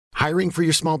Hiring for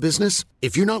your small business?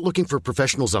 If you're not looking for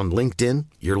professionals on LinkedIn,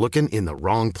 you're looking in the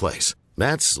wrong place.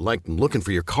 That's like looking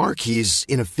for your car keys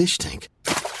in a fish tank.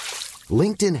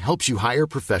 LinkedIn helps you hire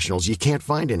professionals you can't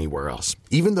find anywhere else,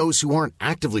 even those who aren't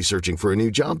actively searching for a new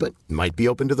job but might be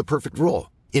open to the perfect role.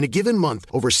 In a given month,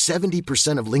 over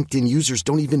 70% of LinkedIn users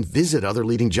don't even visit other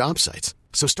leading job sites.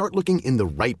 So start looking in the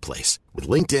right place. With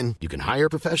LinkedIn, you can hire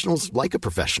professionals like a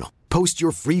professional. Post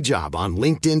your free job on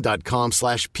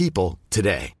linkedin.com/people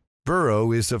today.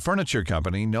 Burrow is a furniture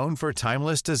company known for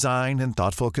timeless design and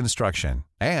thoughtful construction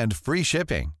and free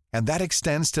shipping, and that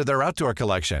extends to their outdoor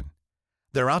collection.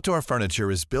 Their outdoor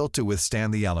furniture is built to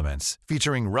withstand the elements,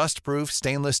 featuring rust-proof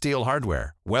stainless steel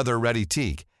hardware, weather-ready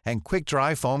teak, and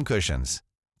quick-dry foam cushions.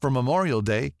 For Memorial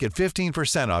Day, get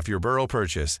 15% off your Burrow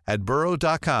purchase at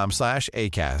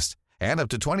burrow.com/ACAST and up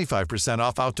to 25%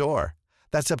 off outdoor.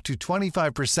 That's up to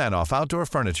 25% off outdoor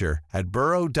furniture at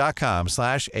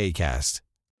burrow.com/ACAST.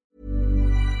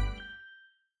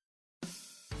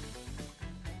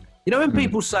 You know when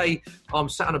people say, I'm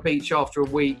sat on a beach after a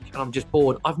week and I'm just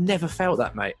bored? I've never felt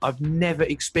that, mate. I've never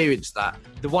experienced that.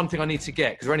 The one thing I need to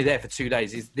get, because we're only there for 2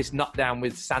 days, is this nut down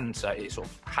with Santa. It sort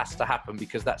of has to happen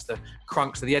because that's the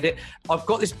crux of the edit. I've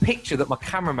got this picture that my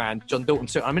cameraman, John Dalton,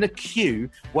 took. I'm in a queue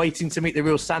waiting to meet the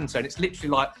real Santa, and it's literally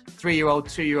like 3-year-old,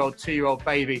 2-year-old, 2-year-old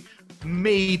baby.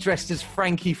 Me dressed as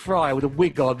Frankie Fry with a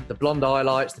wig on, the blonde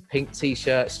highlights, the pink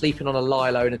T-shirt, sleeping on a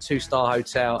Lilo in a 2-star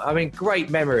hotel. I mean, great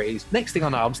memories. Next thing I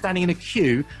know, I'm standing in a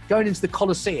queue, going into the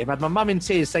Colosseum. I had my mum in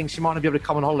tears saying she might not be able to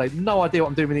come on holiday. No idea what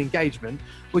I'm doing with the engagement.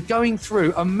 We're going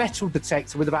through a metal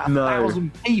detector with about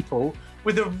 1,000 people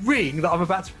with a ring that I'm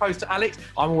about to propose to Alex.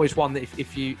 I'm always one that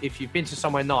if you've been to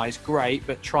somewhere nice, great,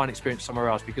 but try and experience somewhere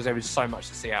else because there is so much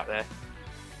to see out there.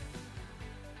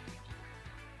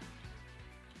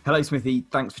 Hello, Smithy.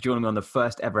 Thanks for joining me on the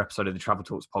first ever episode of the Travel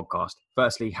Talks podcast.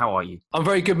 Firstly, how are you? I'm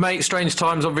very good, mate. Strange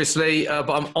times, obviously,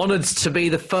 but I'm honoured to be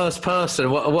the first person.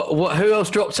 Who else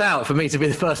dropped out for me to be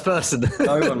the first person?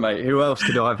 No one, mate. Who else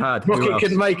could I have had? Rocket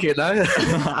couldn't make it, no?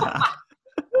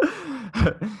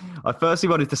 I firstly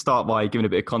wanted to start by giving a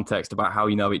bit of context about how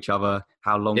you know each other,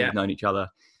 how long we've known each other.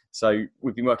 So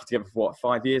we've been working together for,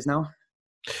 5 years now?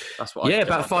 That's what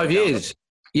about 5 years.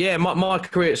 Yeah, my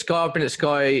career at Sky, I've been at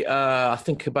Sky, I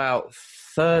think about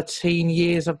 13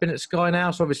 years I've been at Sky now.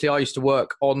 So obviously I used to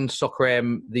work on Soccer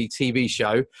AM, the TV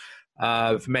show,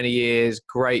 for many years.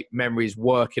 Great memories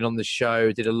working on the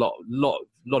show. Did a lot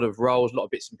of roles, a lot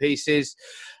of bits and pieces.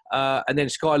 And then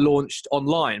Sky launched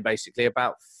online basically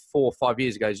about 4 or 5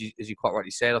 years ago, as you quite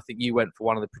rightly said. I think you went for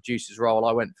one of the producers' role.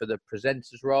 I went for the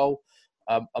presenter's role.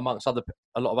 Amongst a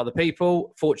lot of other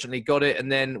people. Fortunately got it, and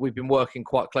then we've been working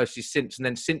quite closely since. And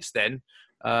then since then,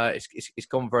 it's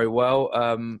gone very well.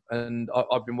 And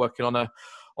I've been working on an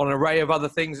array of other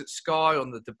things at Sky,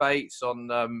 on the debates, on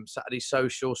Saturday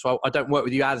Social. So I don't work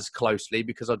with you as closely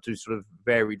because I do sort of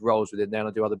varied roles within there, and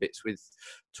I do other bits with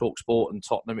TalkSport and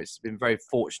Tottenham. It's been very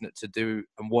fortunate to do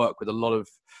and work with a lot of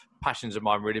passions of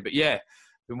mine, really. But yeah,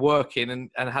 been working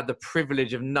and had the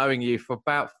privilege of knowing you for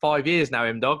about 5 years now,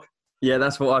 M-Dog. Yeah,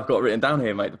 that's what I've got written down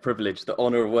here, mate. The privilege, the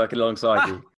honour of working alongside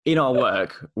you. In our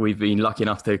work, we've been lucky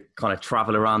enough to kind of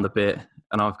travel around a bit.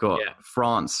 And I've got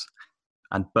France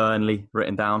and Burnley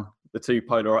written down. The two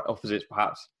polar opposites,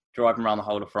 perhaps. Driving around the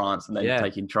whole of France and then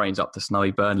taking trains up to snowy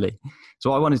Burnley.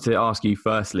 So I wanted to ask you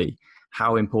firstly,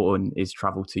 how important is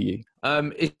travel to you?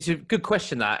 It's a good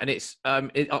question, that. And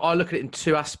I look at it in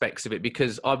two aspects of it,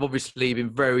 because I've obviously been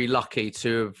very lucky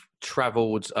to have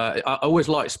travelled. I always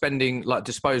like spending like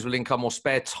disposable income or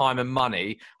spare time and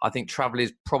money. I think travel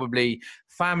is probably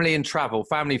family and travel.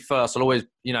 Family first. I'll always,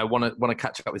 want to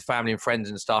catch up with family and friends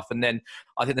and stuff. And then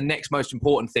I think the next most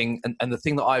important thing, and the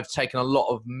thing that I've taken a lot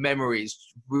of memories,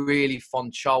 really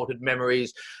fond childhood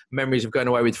memories of going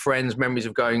away with friends, memories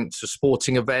of going to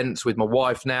sporting events with my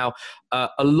wife now.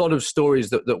 A lot of stories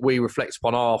that we reflect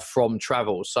upon are from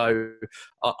travel. So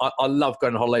I love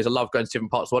going on holidays. I love going to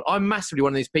different parts of the world. I'm massively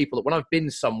one of these people that when I've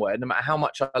been somewhere, no matter how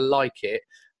much I like it,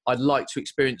 I'd like to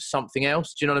experience something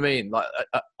else. Do you know what I mean? Like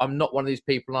I'm not one of these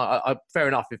people. Fair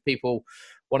enough if people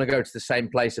want to go to the same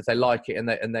place if they like it and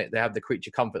they have the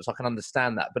creature comforts. I can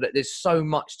understand that. But there's so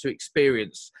much to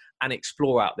experience and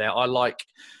explore out there. I like,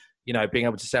 being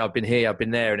able to say I've been here, I've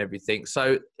been there and everything.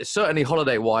 So certainly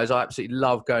holiday-wise, I absolutely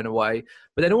love going away.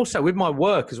 But then also with my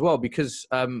work as well, because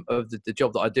of the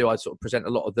job that I do, I sort of present a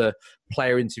lot of the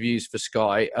player interviews for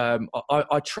Sky.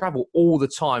 I travel all the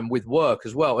time with work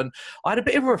as well. And I had a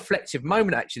bit of a reflective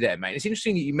moment actually there, mate. It's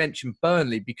interesting that you mentioned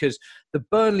Burnley, because the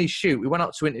Burnley shoot, we went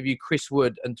up to interview Chris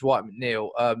Wood and Dwight McNeil,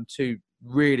 two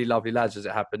really lovely lads as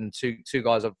it happened, two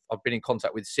guys I've been in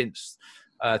contact with since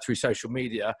through social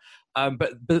media.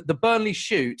 But the Burnley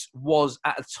shoot was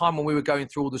at a time when we were going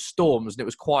through all the storms, and it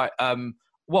was quite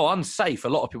unsafe. A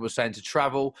lot of people were saying to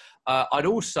travel. I'd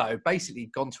also basically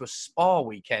gone to a spa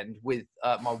weekend with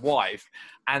my wife,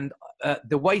 and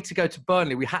the way to go to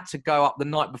Burnley, we had to go up the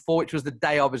night before, which was the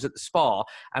day I was at the spa,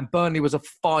 and Burnley was a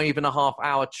 5.5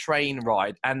 hour train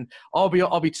ride. And I'll be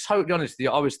totally honest with you,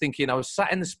 I was thinking, I was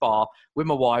sat in the spa with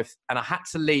my wife, and I had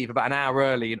to leave about an hour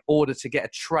early in order to get a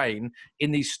train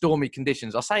in these stormy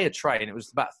conditions. I say a train, it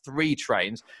was about 3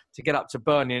 trains to get up to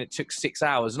Burnley, and it took 6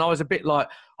 hours. And I was a bit like,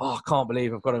 I can't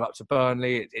believe I've got to go up to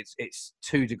Burnley. It's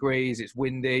 2 degrees, it's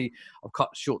windy, I've cut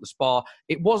short the spa.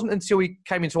 It wasn't until we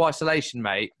came into isolation,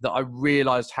 mate, that I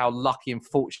realised how lucky and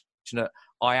fortunate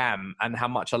I am and how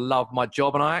much I love my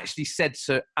job. And I actually said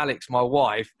to Alex, my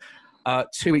wife,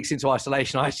 2 weeks into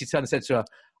isolation, I actually turned and said to her,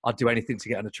 I'd do anything to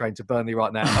get on a train to Burnley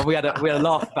right now. And we had a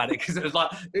laugh about it, because it was like,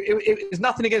 it was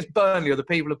nothing against Burnley or the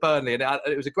people of Burnley. And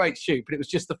it was a great shoot, but it was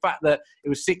just the fact that it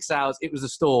was 6 hours, it was a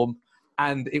storm,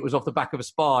 and it was off the back of a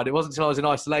spa. And it wasn't until I was in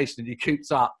isolation and you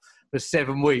cooped up for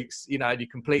 7 weeks, and you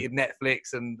completed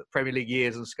Netflix and Premier League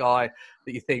years on Sky,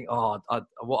 that you think,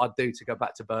 what I'd do to go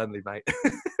back to Burnley, mate.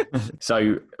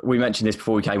 So we mentioned this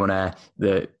before we came on air,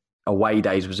 that away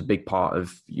days was a big part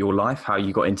of your life, how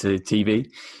you got into TV.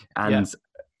 And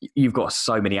you've got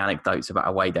so many anecdotes about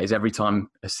away days. Every time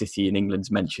a city in England's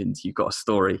mentioned, you've got a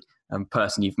story and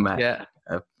person you've met,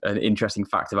 an interesting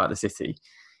fact about the city.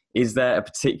 Is there a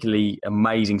particularly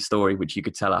amazing story which you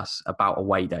could tell us about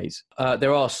away days?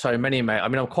 There are so many, mate. I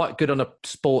mean, I'm quite good on a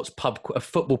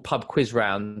football pub quiz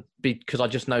round, because I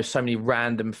just know so many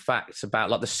random facts about,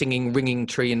 like, the singing ringing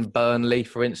tree in Burnley,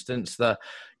 for instance. The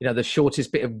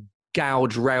shortest bit of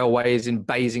gauge railways in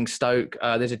Basingstoke.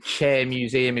 There's a chair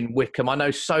museum in Wickham. I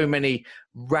know so many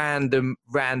random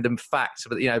facts.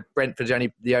 But Brentford's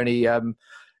the only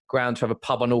ground to have a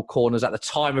pub on all corners at the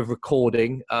time of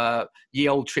recording. Ye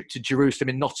Old Trip to Jerusalem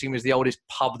in Nottingham is the oldest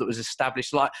pub that was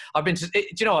established. Like, I've been to, do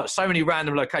you know what? So many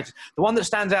random locations. The one that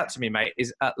stands out to me, mate,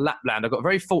 is at Lapland. I got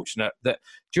very fortunate that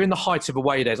during the height of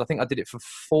away days, I think I did it for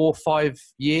 4 or 5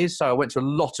 years. So I went to a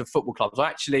lot of football clubs.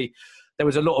 There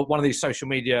was a lot of one of these social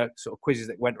media sort of quizzes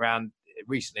that went around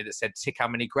recently that said, tick how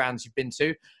many grounds you've been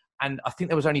to. And I think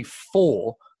there was only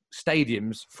 4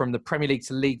 stadiums from the Premier League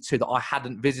to League Two that I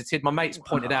hadn't visited. My mates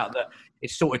pointed out that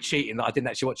it's sort of cheating that I didn't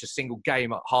actually watch a single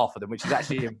game at half of them, which is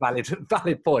actually a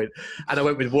valid point. And I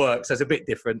went with work, so it's a bit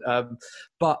different.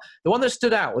 But the one that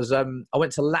stood out was I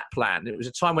went to Lapland. It was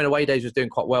a time when Away Days was doing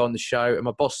quite well on the show, and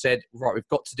my boss said, right, we've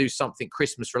got to do something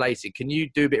Christmas related. Can you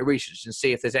do a bit of research and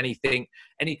see if there's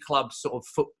any clubs sort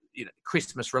of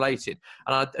Christmas related?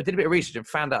 And I did a bit of research and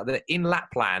found out that in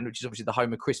Lapland, which is obviously the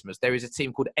home of Christmas, there is a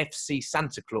team called FC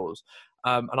Santa Claus.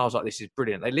 And I was like, this is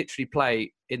brilliant. They literally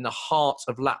play in the heart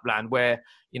of Lapland, where,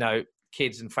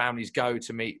 kids and families go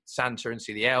to meet Santa and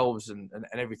see the elves and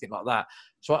everything like that.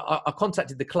 So I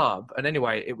contacted the club, and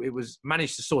anyway, it was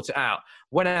managed to sort it out.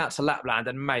 Went out to Lapland,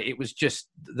 and mate, it was just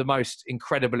the most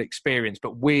incredible experience,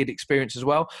 but weird experience as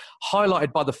well.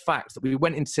 Highlighted by the fact that we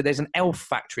went into, there's an elf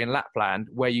factory in Lapland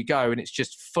where you go and it's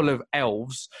just full of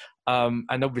elves.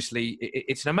 And obviously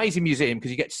it's an amazing museum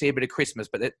because you get to see a bit of Christmas,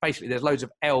 but basically there's loads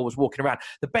of elves walking around.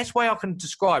 The best way I can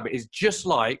describe it is just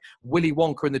like Willy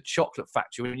Wonka in the Chocolate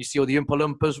Factory when you see all the Oompa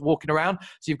Loompas walking around.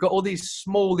 So you've got all these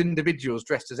small individuals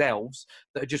dressed as elves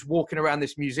that are just walking around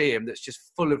this museum that's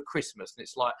just full of Christmas. And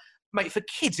it's like, mate, for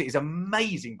kids, it is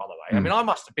amazing, by the way. I mean, I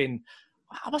must have been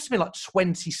like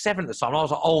 27 at the time. And I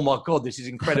was like, oh my God, this is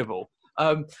incredible.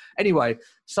 Anyway,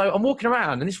 so I'm walking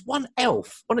around and this one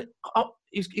elf,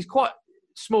 he's quite a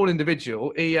small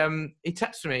individual. He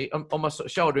taps to me on my sort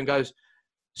of shoulder and goes,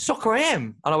 Soccer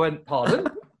AM. And I went, pardon?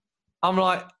 I'm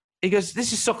like, he goes,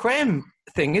 this is Soccer AM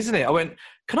thing, isn't it? I went,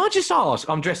 can I just ask,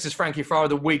 I'm dressed as Frankie Fryer,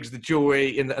 the wigs, the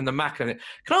jewellery and the Mac on it.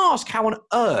 Can I ask how on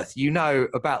earth you know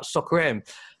about Soccer AM?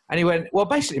 And he went, well,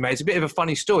 basically, mate, it's a bit of a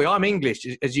funny story. I'm English,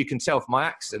 as you can tell from my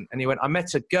accent. And he went, I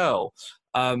met a girl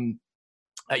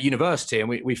at university and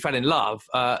we fell in love.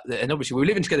 And obviously we were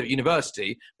living together at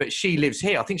university, but she lives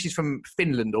here. I think she's from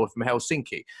Finland or from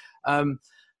Helsinki.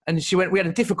 And she went, we had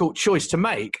a difficult choice to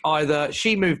make. Either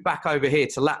she moved back over here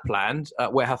to Lapland,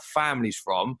 where her family's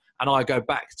from, and I go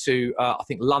back to, I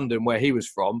think, London, where he was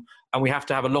from, and we have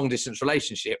to have a long-distance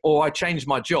relationship, or I change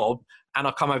my job and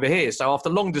I come over here. So after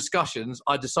long discussions,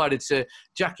 I decided to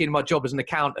jack in my job as an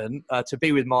accountant to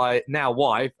be with my now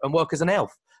wife and work as an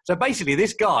elf. So basically,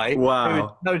 this guy who had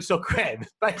known Soccer AM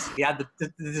basically had the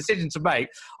decision to make: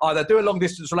 either do a long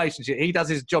distance relationship. He does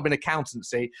his job in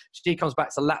accountancy. She comes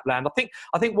back to Lapland.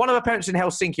 I think one of her parents in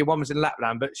Helsinki, one was in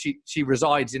Lapland, but she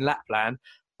resides in Lapland.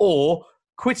 Or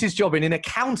quit his job in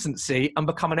accountancy and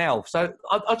become an elf. So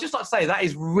I'd just like to say that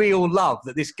is real love,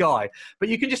 that this guy. But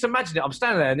you can just imagine it. I'm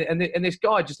standing there and this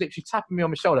guy just literally tapping me on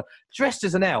my shoulder, dressed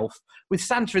as an elf with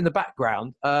Santa in the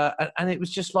background. And it was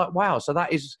just like, wow. So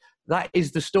that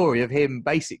is the story of him,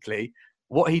 basically,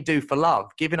 what he'd do for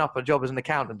love, giving up a job as an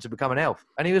accountant to become an elf.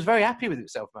 And he was very happy with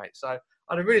himself, mate. So I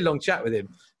had a really long chat with him.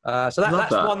 So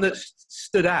that's one that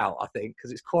stood out, I think,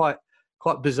 because it's quite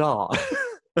bizarre.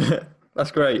 That's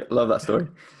great. Love that story.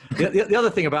 The other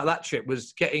thing about that trip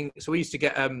was so we used to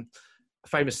get a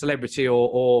famous celebrity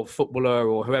or footballer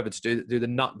or whoever to do the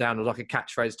nut down. It was like a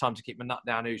catchphrase, time to keep my nut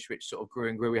down, which sort of grew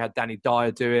and grew. We had Danny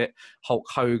Dyer do it, Hulk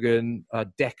Hogan,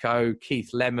 Deco, Keith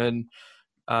Lemon,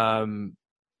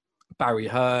 Barry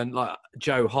Hearn, like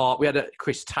Joe Hart. We had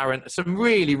Chris Tarrant, some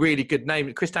really, really good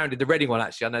names. Chris Tarrant did the Reading one,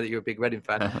 actually. I know that you're a big Reading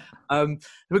fan.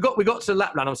 We got to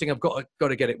Lapland. I was thinking, I've got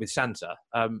to get it with Santa.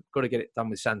 Got to get it done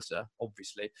with Santa,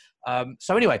 obviously.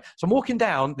 So anyway, so I'm walking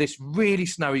down this really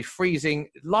snowy, freezing,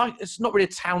 like it's not really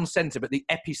a town centre, but the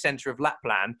epicenter of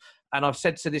Lapland. And I've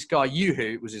said to this guy,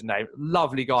 Yuhu was his name,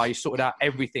 lovely guy. He sorted out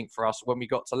everything for us when we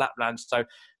got to Lapland. So I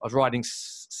was riding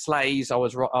sleighs. I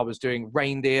was doing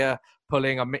reindeer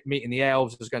pulling. I'm meeting the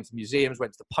elves. I was going to museums,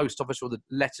 went to the post office, all the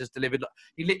letters delivered.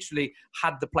 He literally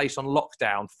had the place on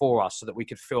lockdown for us so that we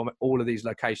could film at all of these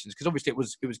locations. Because obviously it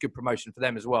was good promotion for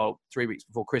them as well, 3 weeks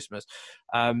before Christmas.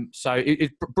 So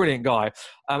it's a brilliant guy.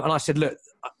 And I said, look,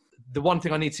 the one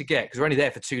thing I need to get, because we're only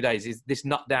there for 2 days, is this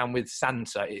nut down with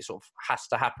Santa. It sort of has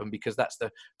to happen because that's the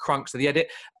crux of the edit.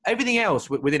 Everything else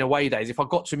within away days, if I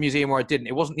got to a museum or I didn't,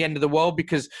 it wasn't the end of the world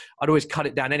because I'd always cut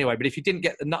it down anyway. But if you didn't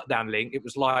get the nut down link, it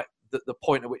was like the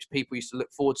point at which people used to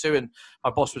look forward to. And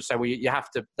my boss would say, well, you have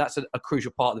to, that's a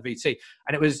crucial part of the VT.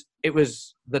 And it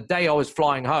was the day I was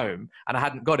flying home and I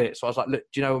hadn't got it. So I was like, look,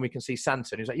 do you know when we can see Santa?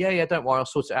 And he was like, yeah, don't worry, I'll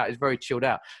sort it out. He's very chilled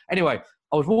out. Anyway,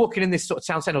 I was walking in this sort of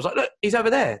town centre. I was like, look, he's over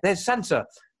there. There's Santa.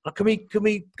 Like, can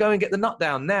we go and get the nut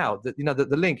down now? The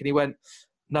link. And he went,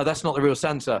 no, that's not the real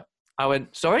Santa. I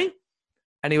went, sorry?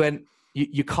 And he went,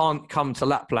 you can't come to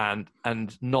Lapland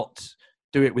and not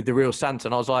do it with the real Santa.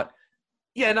 And I was like,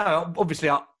 yeah, no, obviously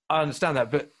I understand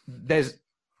that, but there's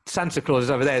Santa Claus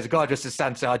is over there. There's a guy dressed as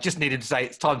Santa. I just needed to say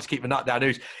it's time to keep the nut down.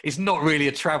 It's not really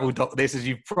a travel doc, this, as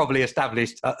you've probably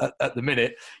established at the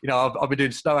minute. You know, I've been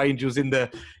doing snow angels in the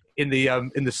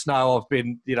snow. I've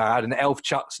been, had an elf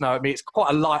chuck snow at me. It's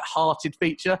quite a light-hearted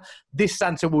feature. This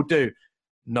Santa will do.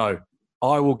 No,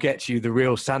 I will get you the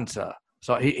real Santa.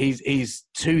 So he's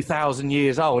 2,000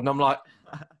 years old, and I'm like,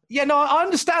 yeah, no, I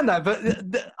understand that, but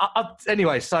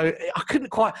anyway, so I couldn't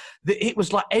quite. It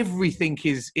was like everything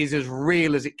is as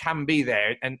real as it can be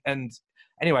there, and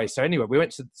anyway, we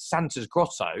went to Santa's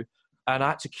grotto. And I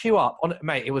had to queue up on it,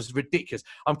 mate. It was ridiculous.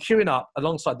 I'm queuing up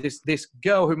alongside this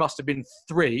girl who must have been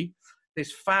 3,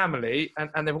 this family,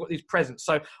 and they've got these presents.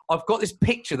 So I've got this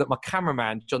picture that my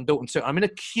cameraman, John Dalton, took. I'm in a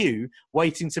queue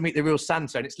waiting to meet the real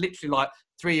Santa. And it's literally like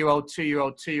 3-year-old,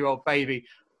 2-year-old, 2-year-old baby,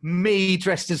 me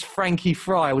dressed as Frankie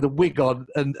Fry with a wig on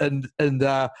and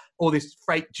all this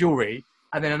fake jewelry.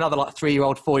 And then another like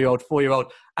 3-year-old, 4-year-old,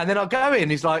 4-year-old. And then I go in,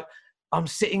 he's like, I'm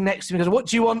sitting next to him. He goes, what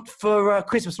do you want for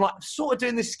Christmas? I'm like, I'm sort of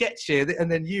doing this sketch here. And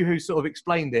then who sort of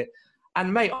explained it.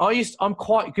 And mate, I'm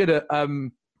quite good at,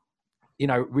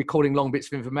 recording long bits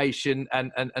of information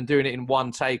and doing it in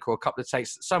one take or a couple of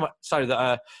takes. So much so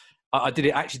that I did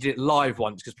it live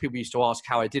once because people used to ask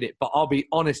how I did it. But I'll be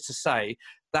honest to say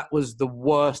that was the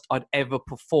worst I'd ever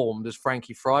performed as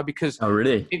Frankie Fry because oh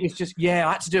really? It was just I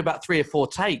had to do about 3 or 4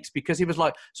 takes because he was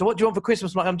like, so what do you want for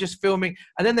Christmas? I'm like, I'm just filming.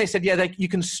 And then they said, you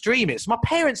can stream it. So my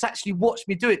parents actually watched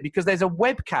me do it because there's a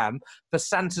webcam for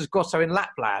Santa's grotto in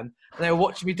Lapland and they were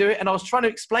watching me do it. And I was trying to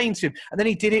explain to him. And then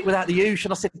he did it without the oosh.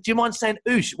 And I said, do you mind saying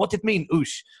oosh? What did it mean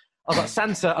oosh? I was like,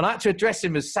 Santa. And I had to address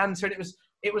him as Santa. And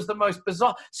it was the most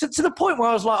bizarre. So to the point where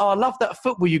I was like, oh, I love that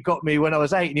football you got me when I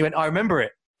was 8. And he went, I remember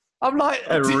it. I'm like...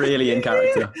 really in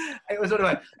character. It was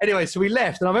anyway, so we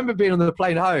left. And I remember being on the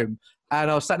plane home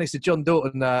and I was sat next to John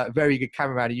Dalton, a very good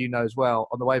cameraman who you know as well,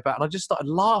 on the way back. And I just started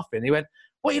laughing. He went,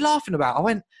 what are you laughing about? I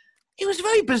went, it was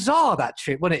very bizarre, that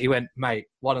trip, wasn't it? He went, mate,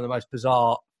 one of the most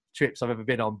bizarre trips I've ever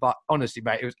been on. But honestly,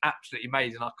 mate, it was absolutely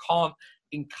amazing. I can't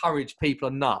encourage people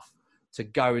enough to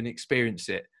go and experience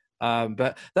it.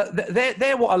 But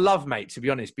they're what I love, mate, to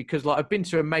be honest, because like I've been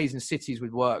to amazing cities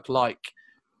with work. Like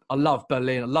I love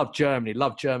Berlin, I love Germany,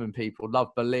 love German people, love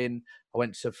Berlin. I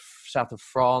went to south of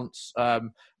France,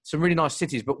 some really nice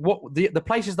cities. But what the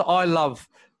places that I love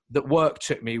that work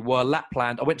took me were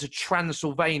Lapland. I went to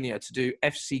Transylvania to do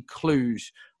FC Cluj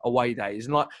away days,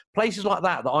 and like places like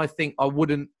that I think I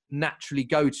wouldn't naturally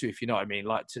go to, if you know what I mean.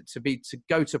 Like to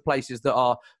go to places that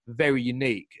are very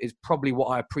unique is probably what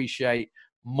I appreciate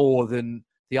more than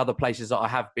the other places that I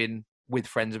have been with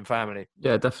friends and family.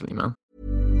 Yeah, definitely, man.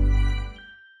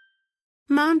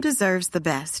 Mom deserves the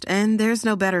best, and there's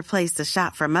no better place to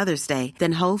shop for Mother's Day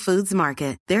than Whole Foods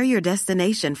Market. They're your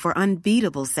destination for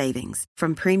unbeatable savings,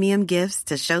 from premium gifts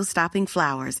to show-stopping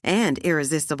flowers and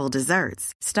irresistible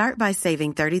desserts. Start by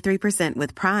saving 33%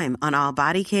 with Prime on all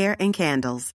body care and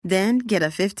candles. Then get a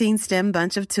 15-stem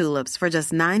bunch of tulips for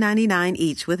just $9.99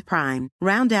 each with Prime.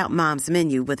 Round out Mom's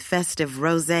menu with festive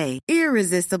rosé,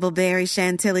 irresistible berry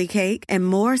chantilly cake, and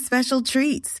more special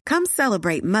treats. Come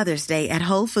celebrate Mother's Day at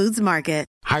Whole Foods Market.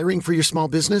 Hiring for your small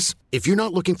business? If you're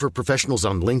not looking for professionals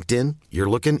on LinkedIn, you're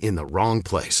looking in the wrong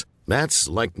place. That's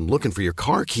like looking for your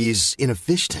car keys in a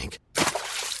fish tank.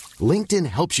 LinkedIn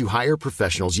helps you hire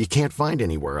professionals you can't find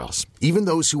anywhere else, even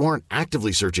those who aren't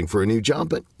actively searching for a new job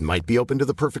but might be open to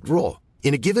the perfect role.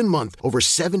 In a given month, over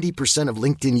 70% of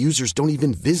LinkedIn users don't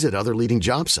even visit other leading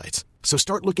job sites. So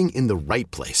start looking in the right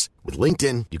place. With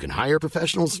LinkedIn, you can hire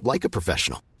professionals like a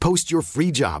professional. Post your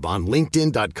free job on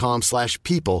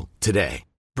linkedin.com/people today.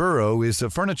 Burrow is a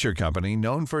furniture company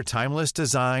known for timeless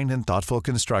design and thoughtful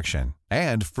construction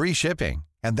and free shipping,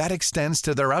 and that extends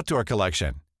to their outdoor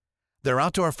collection. Their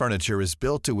outdoor furniture is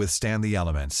built to withstand the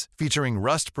elements, featuring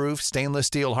rust-proof stainless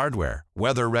steel hardware,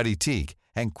 weather-ready teak,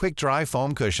 and quick-dry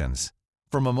foam cushions.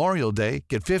 For Memorial Day,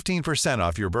 get 15%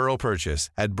 off your Burrow purchase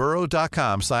at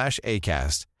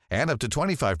burrow.com/ACAST and up to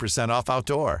 25% off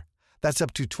outdoor. That's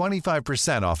up to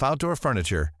 25% off outdoor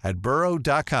furniture at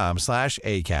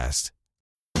burrow.com/ACAST.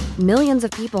 Millions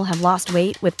of people have lost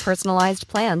weight with personalized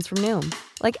plans from Noom,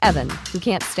 like Evan, who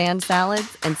can't stand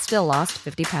salads and still lost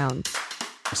 50 pounds.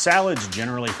 Salads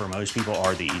generally for most people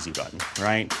are the easy button,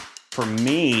 right? For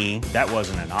me, that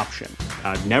wasn't an option.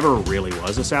 I never really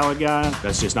was a salad guy.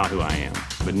 That's just not who I am.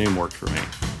 But Noom worked for me.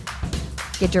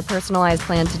 Get your personalized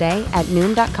plan today at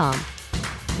Noom.com.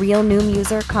 Real Noom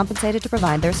user compensated to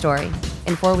provide their story.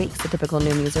 In 4 weeks, the typical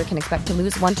Noom user can expect to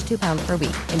lose 1 to 2 pounds per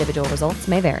week. Individual results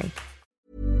may vary.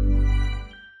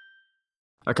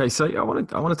 Okay, so I want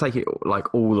to take it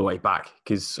like all the way back,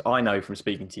 because I know from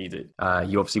speaking to you that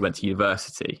you obviously went to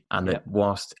university, and that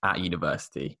whilst at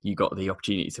university you got the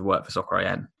opportunity to work for Soccer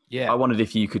AM. Yeah, I wondered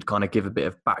if you could kind of give a bit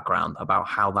of background about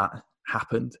how that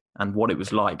happened and what it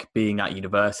was like being at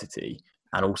university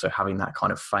and also having that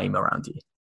kind of fame around you.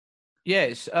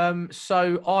 Yes.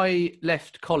 So I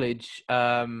left college,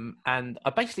 and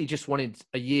I basically just wanted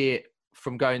a year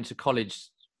from going to college,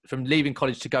 from leaving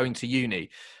college to going to uni.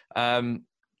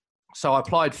 So I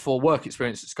applied for work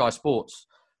experience at Sky Sports,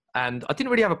 and I didn't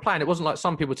really have a plan. It wasn't like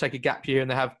some people take a gap year and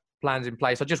they have plans in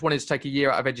place. I just wanted to take a year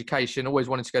out of education, always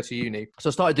wanted to go to uni. So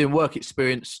I started doing work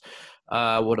experience,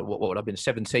 what would I have been,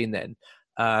 17 then,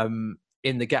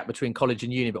 in the gap between college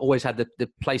and uni, but always had the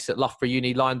place at Loughborough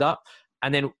Uni lined up.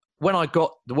 And then when I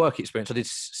got the work experience, I did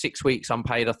 6 weeks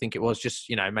unpaid, I think it was,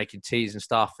 just, making teas and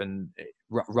stuff and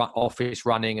office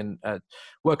running and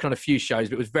working on a few shows.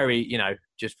 But it was very,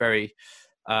 just very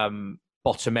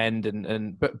bottom end.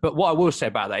 But what I will say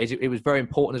about that is it was very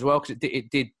important as well, because it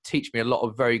did teach me a lot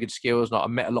of very good skills. Like I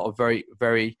met a lot of very,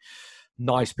 very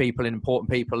nice people and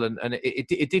important people. And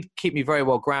it did keep me very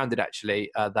well grounded, actually,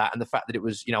 that, and the fact that it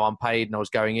was, unpaid and I was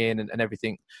going in and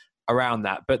everything around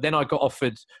that. But then I got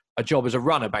offered a job as a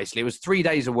runner, basically. It was 3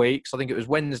 days a week. So I think it was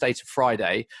Wednesday to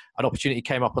Friday. An opportunity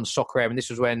came up on Soccer AM, and this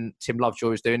was when Tim Lovejoy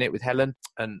was doing it with Helen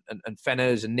and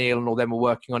Fenners and Neil and all them were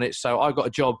working on it. So I got a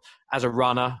job as a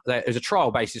runner. It was a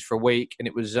trial basis for a week, and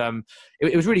it was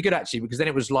really good, actually, because then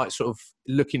it was like sort of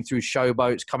looking through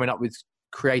showboats, coming up with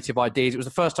creative ideas. It was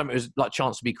the first time it was like a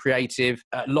chance to be creative,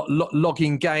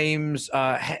 logging games,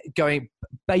 going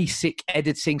basic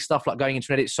editing stuff, like going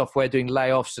into an edit software, doing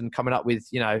layoffs and coming up with,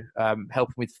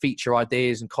 helping with feature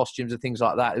ideas and costumes and things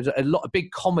like that. There was a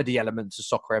big comedy element to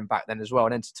Soccer M back then as well,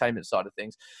 an entertainment side of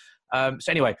things. So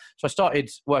anyway, I started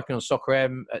working on Soccer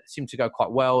AM. It seemed to go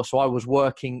quite well. So I was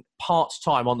working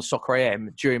part-time on the Soccer AM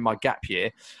during my gap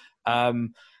year.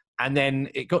 And then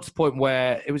it got to the point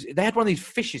where they had one of these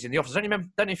fishes in the office. I don't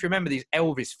know if you remember these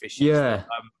Elvis fishes. Yeah.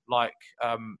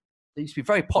 They used to be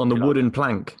very popular. On the wooden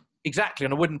plank. Exactly,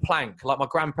 on a wooden plank. Like my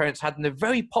grandparents had, and they're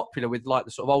very popular with like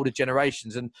the sort of older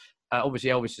generations. And obviously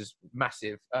Elvis is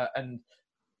massive.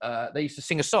 They used to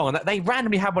sing a song, and they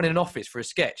randomly had one in an office for a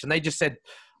sketch. And they just said,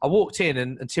 I walked in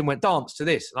and Tim went, dance to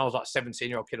this. And I was like,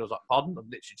 17-year-old kid. I was like, pardon? I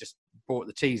literally just brought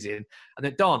the teas in and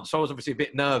then danced. So I was obviously a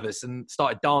bit nervous and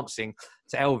started dancing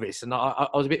to Elvis. And I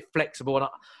was a bit flexible. And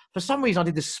for some reason I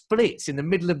did the splits in the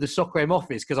middle of the Soccer AM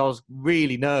office because I was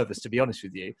really nervous, to be honest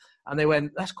with you. And they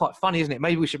went, that's quite funny, isn't it?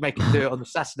 Maybe we should make him do it on the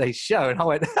Saturday show. And I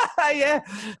went, yeah,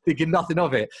 thinking nothing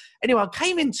of it. Anyway, I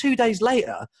came in 2 days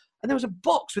later and there was a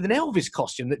box with an Elvis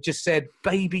costume that just said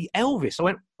Baby Elvis. I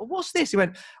went, well, what's this? He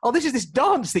went, oh, this is this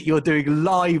dance that you're doing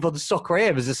live on Soccer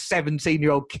AM as a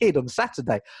 17-year-old kid on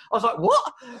Saturday. I was like,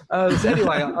 what? So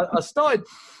anyway, I started,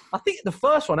 I think the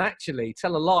first one actually,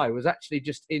 tell a lie, was actually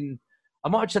just in, I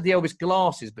might have just had the Elvis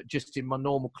glasses, but just in my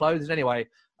normal clothes. Anyway,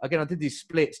 again, I did these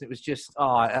splits and it was just,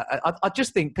 I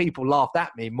just think people laughed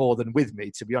at me more than with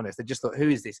me, to be honest. They just thought, who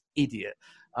is this idiot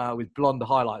with blonde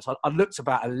highlights? I looked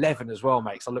about 11 as well,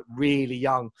 mate. So I looked really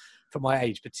young for my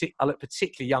age. I looked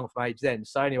particularly young for my age then.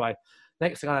 So anyway,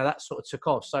 next thing I know, that sort of took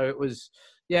off. So it was,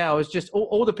 yeah, I was just,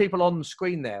 all the people on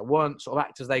screen there weren't sort of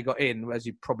actors they got in, as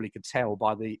you probably could tell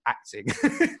by the acting.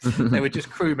 They were just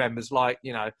crew members like,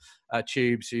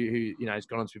 Tubes, who you know, has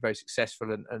gone on to be very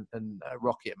successful, and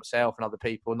Rocky and myself and other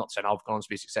people. Not saying I've gone on to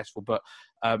be successful, but,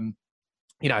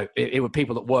 it were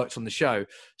people that worked on the show.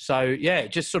 So, yeah,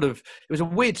 it just sort of, it was a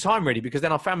weird time, really, because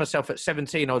then I found myself at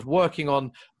 17, I was working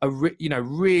on a,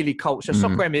 really cult show.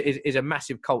 Soccer AM is a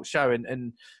massive cult show,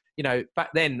 and back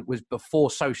then was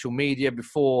before social media,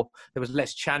 before there was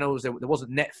less channels, there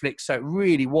wasn't Netflix, so it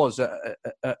really was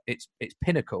its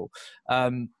pinnacle.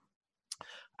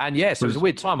 And yeah, so it was a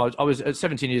weird time. I was at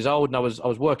 17 years old, and I was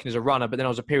working as a runner, but then I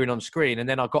was appearing on screen, and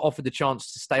then I got offered the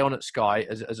chance to stay on at Sky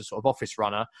as a sort of office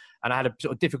runner, and I had a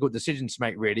sort of difficult decision to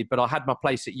make, really. But I had my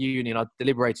place at uni, and I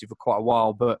deliberated for quite a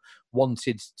while, but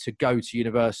wanted to go to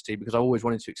university because I always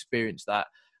wanted to experience that,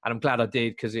 and I'm glad I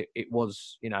did, because it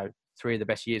was 3 of the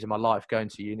best years of my life going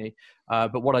to uni.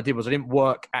 But what I did was I didn't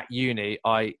work at uni.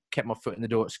 I kept my foot in the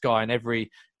door at Sky, and every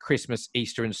Christmas,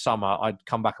 Easter and summer, I'd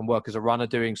come back and work as a runner,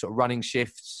 doing sort of running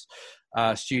shifts,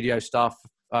 studio stuff,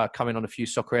 coming on a few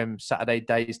Soccer AM Saturday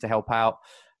days to help out.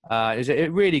 It was a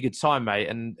really good time, mate.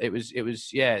 And it was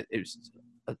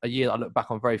a year that I look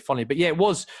back on very fondly. But yeah, it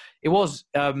was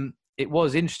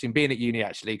interesting being at uni,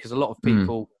 actually, because a lot of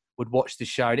people would watch the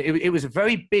show. And it was a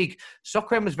very big,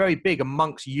 Soccer AM was very big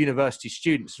amongst university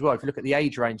students as well. If you look at the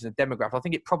age range and the demographic, I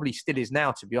think it probably still is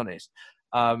now, to be honest,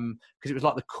 because it was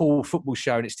like the cool football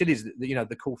show, and it still is,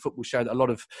 the cool football show that a lot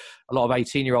of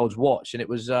 18-year-olds watch. And it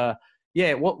was,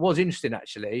 what was interesting,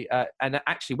 actually. And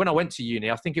actually, when I went to uni,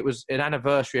 I think it was an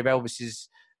anniversary of Elvis's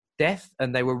death,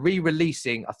 and they were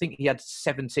re-releasing, I think he had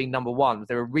 17 number ones.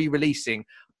 They were re-releasing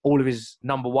all of his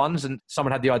number ones, and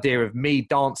someone had the idea of me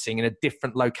dancing in a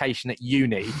different location at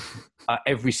uni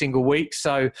every single week.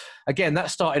 So again, that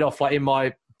started off like in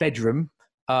my bedroom,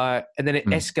 and then it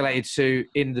escalated to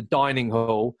in the dining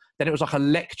hall. Then it was like a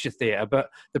lecture theatre. But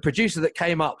the producer that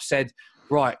came up said,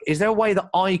 right, is there a way that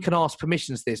I can ask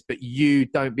permissions to this, but you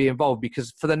don't be involved?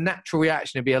 Because for the natural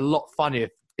reaction, it'd be a lot funnier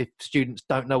if students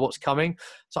don't know what's coming.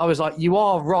 So I was like, you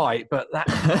are right, but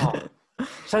that...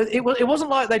 So it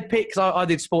wasn't like they'd pick, because I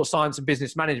did sports science and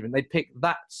business management, they'd pick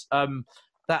that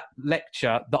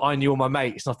lecture that I knew all my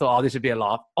mates, and I thought, this would be a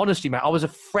laugh. Honestly, mate, I was a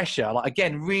fresher, like,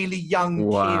 again, really young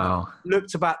kid,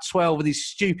 looked about 12 with these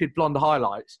stupid blonde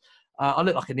highlights. I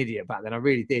looked like an idiot back then, I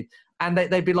really did. And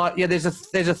they'd be like, yeah, there's a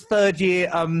third year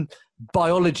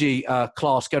biology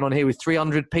class going on here with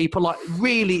 300 people, like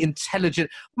really intelligent,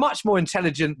 much more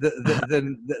intelligent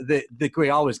than the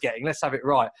degree I was getting. Let's have it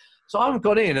right. So I've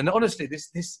gone in, and honestly,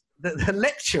 the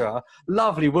lecturer,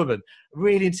 lovely woman,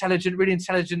 really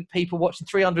intelligent people watching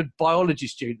 300 biology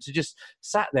students who just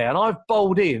sat there, and I've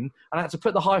bowled in, and I had to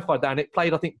put the hi-fi down. It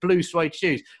played, I think, Blue Suede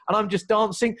Shoes, and I'm just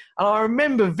dancing, and I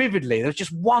remember vividly, there was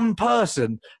just one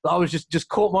person that I was just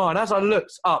caught my eye, and as I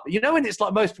looked up, when it's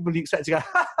like most people you expect to go,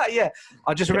 yeah,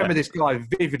 I just remember this guy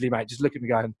vividly, mate, just looking at me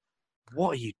going, what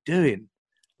are you doing?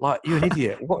 Like, you're an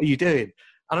idiot. What are you doing?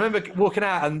 And I remember walking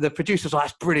out, and the producer was like,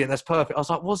 that's brilliant, that's perfect. I was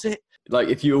like, was it? Like,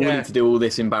 if you were willing to do all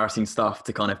this embarrassing stuff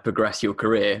to kind of progress your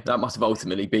career, that must have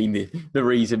ultimately been the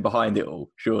reason behind it all,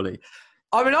 surely.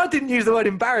 I mean, I didn't use the word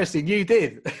embarrassing, you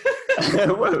did.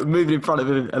 Well, moving in front of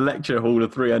a lecture hall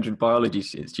of 300 biology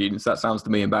students, that sounds to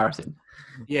me embarrassing.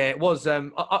 Yeah, it was.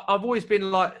 I've always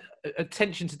been like,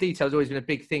 attention to detail has always been a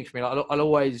big thing for me. Like,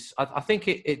 I think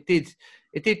it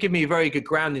did give me very good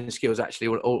grounding skills, actually,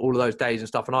 all of those days and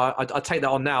stuff. And I take that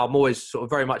on now. I'm always sort of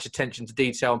very much attention to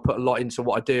detail and put a lot into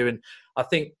what I do. And I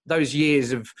think those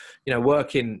years of,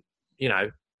 working,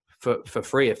 for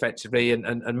free effectively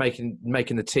and making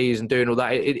the teas and doing all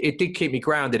that, it did keep me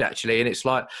grounded, actually. And it's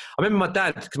like, I remember my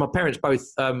dad, because my parents both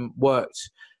worked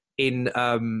in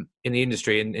the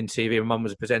industry, in TV. My mum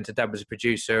was a presenter, dad was a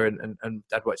producer, and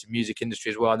dad worked in the music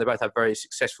industry as well. And they both had very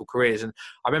successful careers. And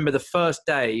I remember the first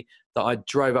day that I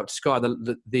drove up to Sky,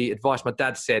 the advice my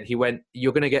dad said, he went,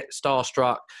 "You're going to get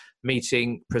starstruck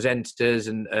meeting presenters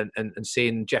and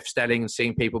seeing Jeff Stelling and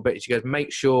seeing people, but he goes,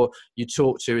 make sure you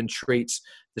talk to and treat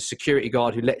the security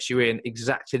guard who lets you in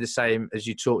exactly the same as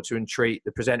you talk to and treat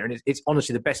the presenter." And it's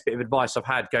honestly the best bit of advice I've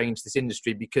had going into this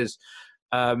industry, because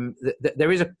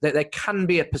there can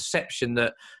be a perception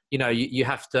that, you know, you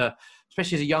have to,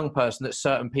 especially as a young person, that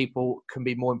certain people can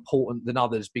be more important than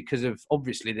others because of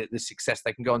obviously the success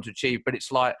they can go on to achieve. But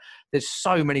it's like, there's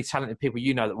so many talented people,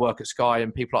 you know, that work at Sky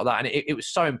and people like that. And it was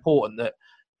so important that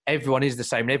everyone is the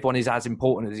same and everyone is as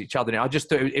important as each other. And I just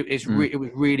thought it was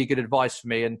really good advice for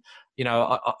me. And, you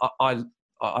know, I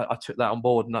took that on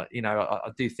board, and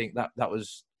I do think that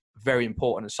was very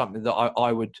important and something that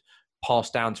I would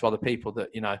pass down to other people, that,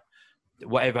 you know,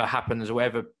 whatever happens or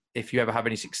whatever, if you ever have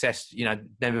any success, you know,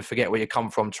 never forget where you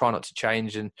come from, try not to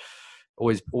change, and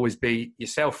always be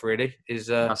yourself, really.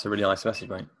 That's a really nice message,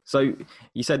 mate. So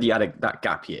you said you had that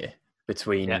gap year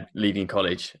between leaving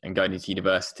college and going into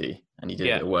university, and you did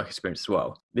a bit of work experience as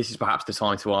well. This is perhaps the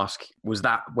time to ask, was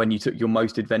that when you took your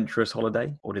most adventurous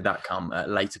holiday, or did that come at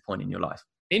a later point in your life?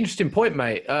 Interesting point,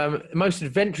 mate. Most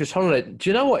adventurous holiday. Do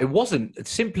you know what? It wasn't,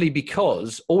 simply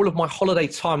because all of my holiday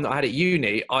time that I had at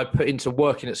uni, I put into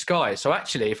working at Sky. So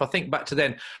actually, if I think back to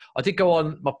then, I did go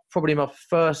on probably my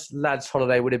first lads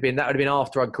holiday would have been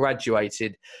after I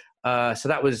graduated. So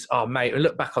that was, oh mate,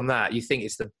 look back on that, you think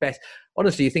it's the best.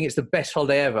 Honestly, you think it's the best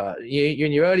holiday ever. You're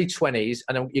in your early 20s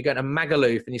and you're going to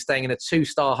Magaluf and you're staying in a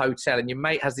 2-star hotel, and your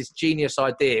mate has this genius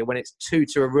idea when it's 2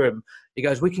 to a room. He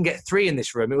goes, we can get 3 in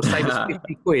this room. It will save us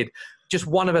 50 quid. Just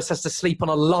one of us has to sleep on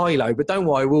a lilo, but don't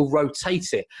worry, we'll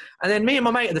rotate it. And then me and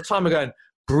my mate at the time are going,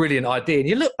 brilliant idea. And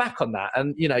you look back on that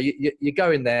and, you know, you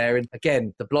go in there and,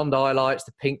 again, the blonde highlights,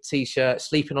 the pink T-shirt,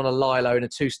 sleeping on a lilo in a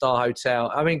 2-star hotel.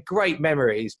 I mean, great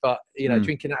memories, but, you know,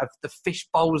 drinking out of the fish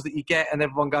bowls that you get and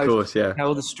everyone goes, of course, yeah. You know,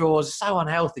 all the straws, so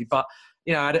unhealthy. But,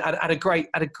 you know, I had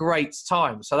a great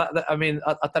time. So that I mean,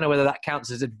 I don't know whether that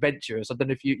counts as adventurous. I don't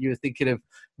know if you were thinking of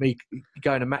me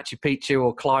going to Machu Picchu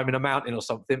or climbing a mountain or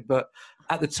something, but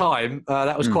at the time,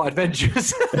 that was quite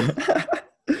adventurous.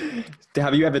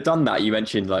 Have you ever done that? You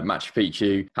mentioned like Machu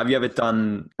Picchu. Have you ever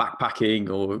done backpacking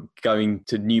or going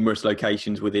to numerous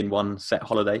locations within one set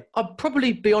holiday? I'll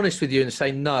probably be honest with you and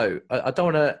say no. I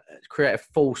don't want to create a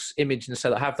false image and say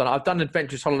that I have done. I've done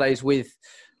adventurous holidays with,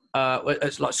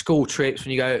 it's like school trips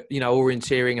when you go, you know,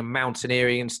 orienteering and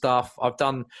mountaineering and stuff. I've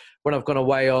done, when I've gone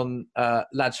away on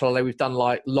lads holiday, we've done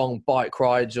like long bike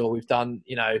rides, or we've done,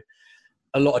 you know,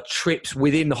 a lot of trips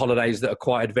within the holidays that are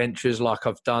quite adventurous. Like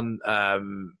I've done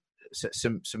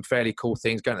some fairly cool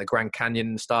things, going to the Grand Canyon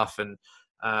and stuff. And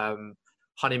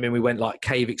honeymoon, we went like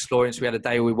cave exploring. So we had a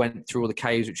day where we went through all the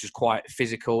caves, which was quite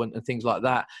physical and things like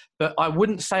that. But I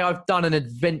wouldn't say I've done an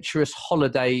adventurous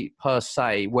holiday per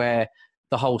se, where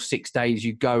the whole 6 days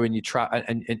you go and you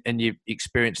and you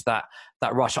experience that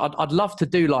rush. I'd love to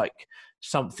do like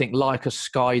something like a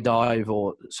skydive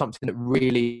or something that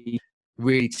really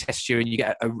tests you and you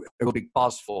get a real big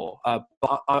buzz for.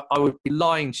 But I would be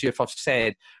lying to you if I've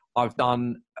said I've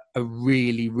done a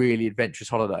really, really adventurous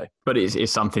holiday. But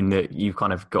it's something that you've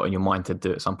kind of got in your mind to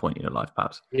do at some point in your life,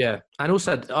 perhaps. Yeah. And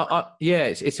also,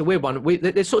 it's a weird one.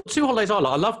 There's sort of 2 holidays I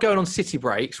like. I love going on city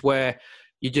breaks where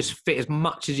you just fit as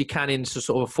much as you can into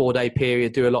sort of a 4-day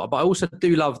period, do a lot. But I also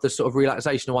do love the sort of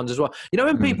relaxation ones as well. You know,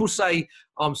 when people say,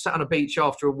 I'm sat on a beach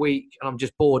after a week and I'm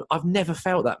just bored, I've never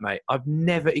felt that, mate. I've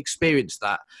never experienced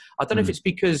that. I don't know if it's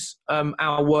because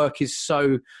our work is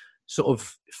so sort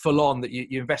of full on that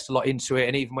you invest a lot into it.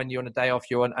 And even when you're on a day off,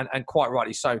 you're on, and quite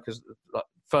rightly so, because like,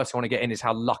 first thing I want to get in is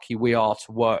how lucky we are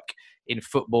to work in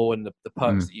football and the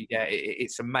perks that you get.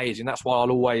 It's amazing. That's why I'll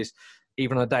always,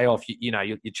 even on a day off,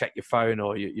 you check your phone,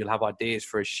 or you'll have ideas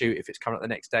for a shoot if it's coming up the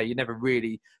next day. You never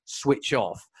really switch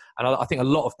off. And I think a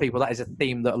lot of people, that is a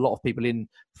theme that a lot of people in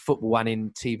football and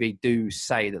in TV do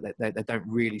say, that they don't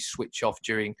really switch off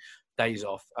during days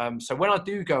off. So when I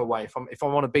do go away, if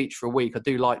I'm on a beach for a week, I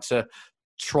do like to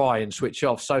try and switch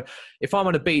off. So if I'm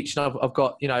on a beach and I've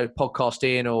got, you know,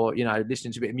 podcasting or, you know,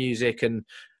 listening to a bit of music and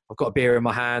I've got a beer in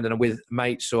my hand and I'm with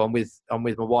mates or I'm with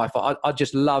my wife, I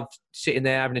just love sitting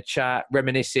there having a chat,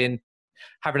 reminiscing,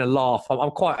 having a laugh.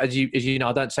 I'm quite, as you know,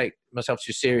 I don't take myself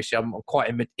too seriously. I'm quite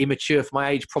immature for my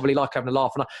age, probably like having a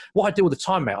laugh. And what I do all the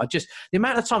time, mate, the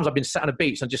amount of times I've been sat on a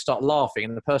beach and I just start laughing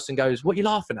and the person goes, what are you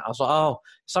laughing at? I was like, oh,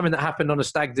 something that happened on a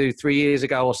stag do 3 years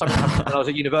ago, or something that happened when I was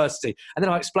at university. And then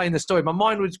I explain the story. My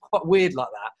mind was quite weird like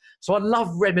that. So I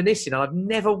love reminiscing, and I've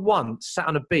never once sat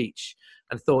on a beach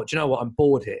and thought, do you know what, I'm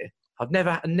bored here. I've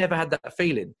never had that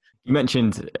feeling. You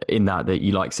mentioned in that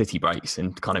you like city breaks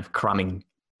and kind of cramming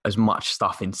as much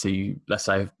stuff into, let's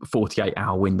say, a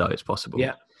 48-hour window as possible.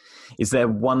 Yeah. Is there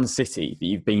one city that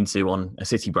you've been to on a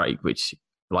city break which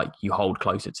like you hold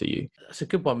closer to you? That's a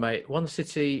good one, mate. One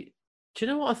city. Do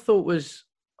you know what I thought was?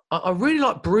 I really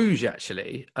like Bruges,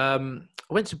 actually. I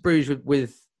went to Bruges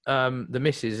with the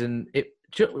missus, and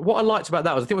what I liked about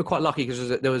that was I think we're quite lucky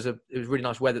because it was really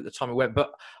nice weather at the time we went.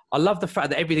 But I love the fact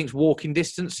that everything's walking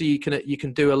distance, so you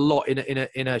can do a lot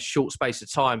in a short space of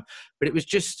time. But it was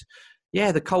just.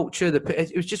 Yeah, the culture,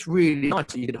 it was just really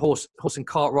nice. You did horse and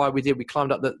cart ride. We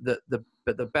climbed up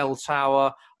the bell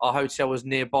tower. Our hotel was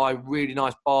nearby. Really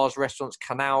nice bars, restaurants,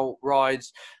 canal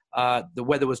rides. The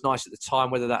weather was nice at the time.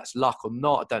 Whether that's luck or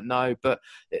not, I don't know. But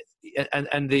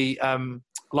I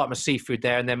like my seafood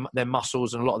there, and their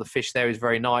mussels and a lot of the fish there is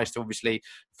very nice. They're obviously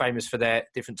famous for their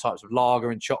different types of lager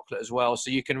and chocolate as well.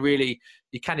 So you can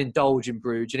indulge in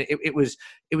Bruges, and it was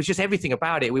just everything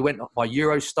about it. We went by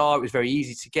Eurostar. It was very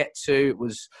easy to get to.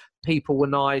 People were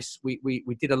nice.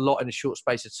 We did a lot in a short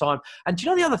space of time. And do you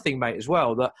know the other thing, mate, as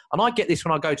well? And I get this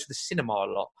when I go to the cinema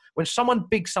a lot. When someone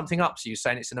bigs something up to you,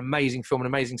 saying it's an amazing film, an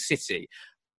amazing city,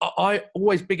 I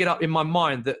always big it up in my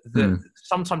mind that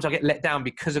sometimes I get let down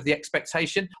because of the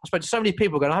expectation. I spoke to so many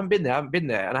people going, I haven't been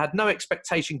there. And I had no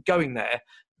expectation going there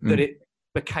that it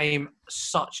became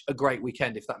such a great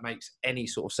weekend, if that makes any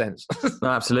sort of sense. No,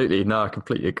 absolutely. No, I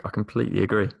completely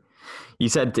agree. You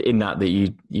said in that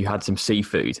you had some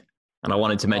seafood. And I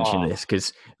wanted to mention this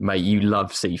because, mate, you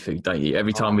love seafood, don't you?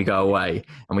 Every time we go away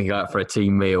and we go out for a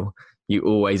team meal, you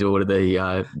always order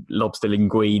the lobster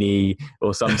linguine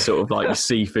or some sort of like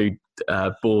seafood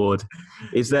board.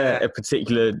 Is there a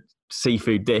particular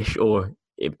seafood dish, or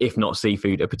if not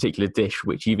seafood, a particular dish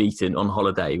which you've eaten on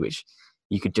holiday which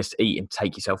you could just eat and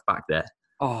take yourself back there?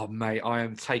 Oh, mate, I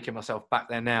am taking myself back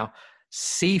there now.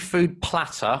 Seafood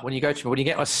platter. When you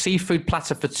get a seafood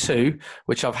platter for two,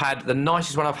 which I've had, the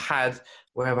nicest one I've had.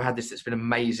 Where have I had this? It's been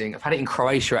amazing. I've had it in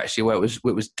Croatia actually, where it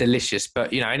was delicious.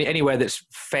 But anywhere that's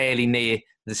fairly near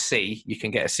the sea, you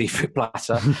can get a seafood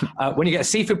platter. When you get a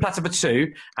seafood platter for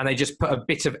two, and they just put a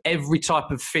bit of every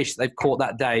type of fish that they've caught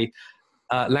that day,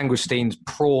 langoustines,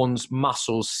 prawns,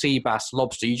 mussels, sea bass,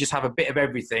 lobster. You just have a bit of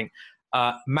everything.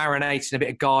 Marinated in a bit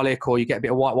of garlic, or you get a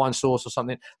bit of white wine sauce or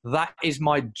something. That is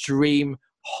my dream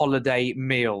holiday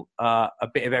meal. A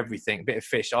bit of everything, a bit of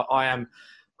fish. I am.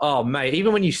 Oh, mate!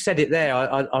 Even when you said it there,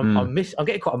 I'm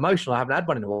getting quite emotional. I haven't had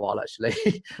one in a while, actually.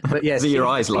 But yeah, your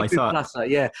eyes light up. Platter,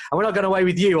 yeah, and when I go away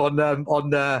with you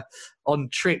on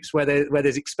trips where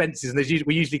there's expenses, and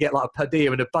we usually get like a per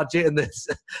diem and a budget, and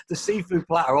the seafood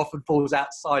platter often falls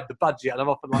outside the budget, and I'm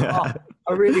often like,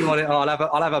 I really want it. Oh,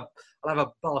 I'll have a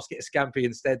basket of scampi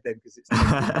instead then, because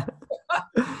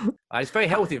it's very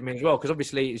healthy for me as well. Because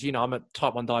obviously, as you know, I'm a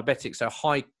type 1 diabetic, so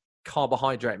high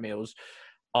carbohydrate meals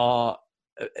are.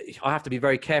 I have to be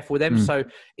very careful with them. So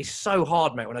it's so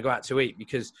hard, mate, when I go out to eat,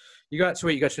 because you go to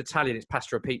Italian, it's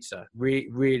pasta or pizza. Really,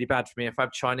 really bad for me. If I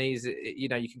have Chinese, you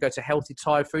can go to healthy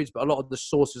Thai foods, but a lot of the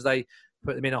sauces they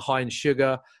put them in are high in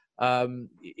sugar.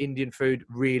 Indian food,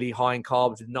 really high in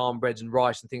carbs with naan breads and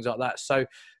rice and things like that. So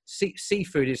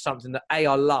seafood is something that I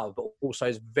love, but also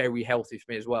is very healthy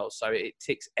for me as well. So it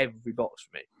ticks every box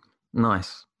for me.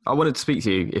 Nice. I wanted to speak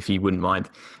to you, if you wouldn't mind,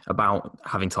 about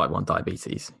having type 1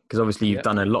 diabetes, because obviously you've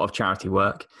done a lot of charity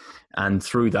work, and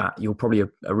through that you're probably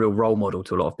a real role model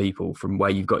to a lot of people from where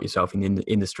you've got yourself in the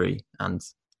industry and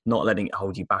not letting it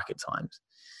hold you back at times.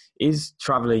 Is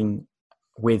traveling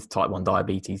with type 1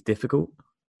 diabetes difficult?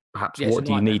 Perhaps what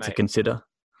do you need to consider?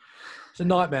 It's a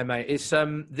nightmare, mate. It's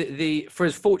for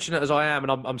as fortunate as I am,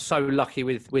 and I'm so lucky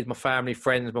with my family,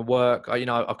 friends, my work.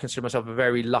 I consider myself a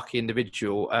very lucky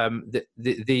individual.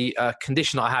 The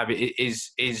condition I have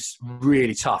is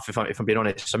really tough. If I'm being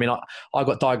honest, I mean, I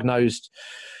got diagnosed.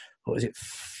 What was it?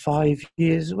 5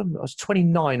 years. I was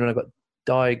 29 when I got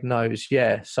diagnosed.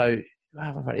 Yeah, so.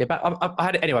 I've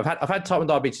had type 1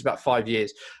 diabetes about 5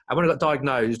 years, and when I got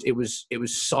diagnosed, I was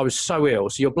so ill.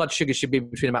 So your blood sugar should be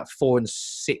between about 4 and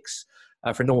 6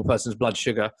 for a normal person's blood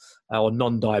sugar, or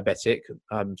non-diabetic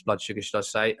blood sugar, should I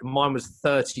say. Mine was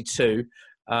 32.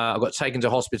 I got taken to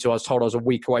hospital. I was told I was a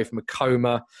week away from a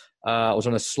coma. I was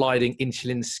on a sliding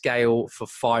insulin scale for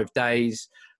 5 days.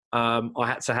 I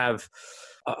had to have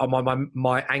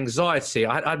my anxiety.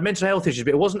 I had mental health issues,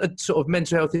 but it wasn't a sort of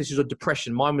mental health issues or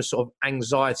depression. Mine was sort of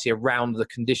anxiety around the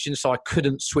condition, so I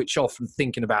couldn't switch off from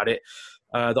thinking about it.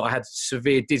 That I had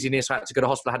severe dizziness. I had to go to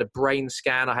hospital. I had a brain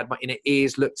scan. I had my inner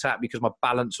ears looked at because my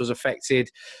balance was affected.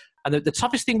 And the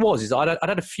toughest thing was I'd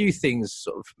had a few things,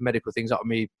 sort of medical things up with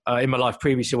me in my life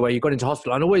previously, where you got into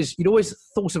hospital. And you'd always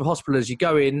thought of hospital as you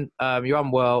go in, you're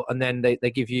unwell, and then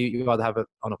they give you either have an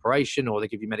operation or they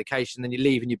give you medication, then you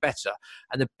leave and you're better.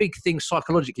 And the big thing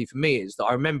psychologically for me is that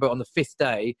I remember on the 5th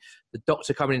day, the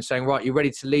doctor coming in saying, right, you're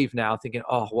ready to leave now, thinking,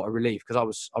 oh, what a relief, because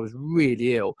I was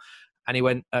really ill. And he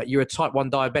went, you're a type 1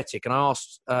 diabetic. And I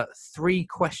asked 3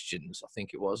 questions, I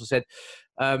think it was. I said,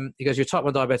 he goes, you're a type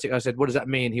 1 diabetic. I said, what does that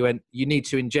mean? He went, you need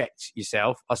to inject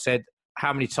yourself. I said,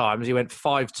 how many times? He went,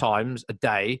 5 times a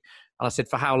day. And I said,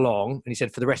 for how long? And he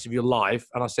said, for the rest of your life.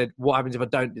 And I said, what happens if I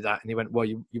don't do that? And he went, well,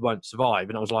 you won't survive.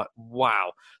 And I was like,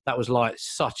 wow, that was like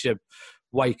such a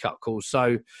wake-up call.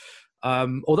 So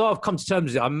although I've come to terms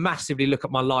with it, I massively look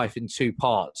at my life in 2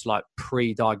 parts, like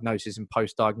pre-diagnosis and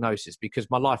post-diagnosis, because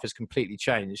my life has completely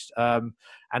changed. And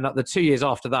the 2 years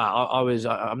after that,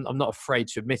 I'm not afraid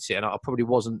to admit it, and I probably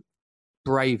wasn't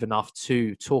brave enough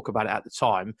to talk about it at the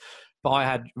time, but I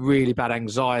had really bad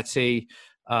anxiety.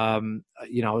 I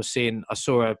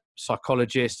saw a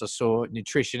psychologist, I saw a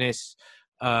nutritionist.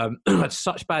 I had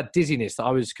such bad dizziness that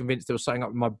I was convinced there was something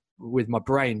up with my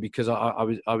brain, because I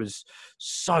was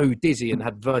so dizzy and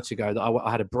had vertigo that I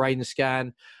had a brain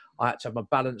scan. I had to have my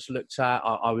balance looked at.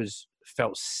 I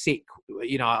felt sick.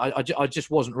 I just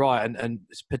wasn't right, and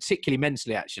particularly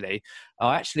mentally. Actually,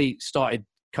 I actually started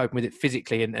coping with it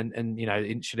physically, and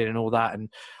insulin and all that, and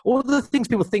all the things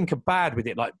people think are bad with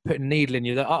it, like putting a needle in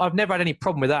you. I've never had any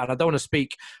problem with that, and I don't want to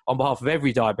speak on behalf of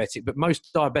every diabetic, but most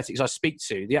diabetics I speak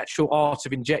to, the actual art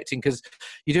of injecting, because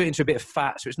you do it into a bit of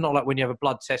fat, so it's not like when you have a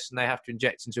blood test and they have to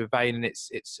inject into a vein, and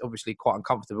it's obviously quite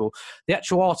uncomfortable. The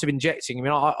actual art of injecting, I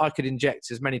mean, I could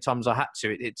inject as many times as I had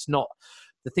to. It's not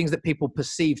the things that people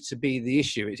perceive to be the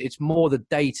issue. It's more the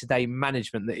day-to-day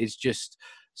management that is just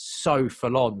so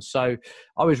full on. So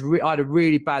I had a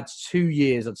really bad 2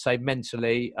 years, I'd say,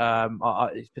 mentally.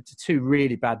 2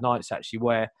 really bad nights actually,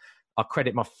 where I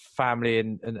credit my family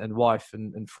and wife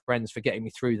and friends for getting me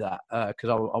through that, because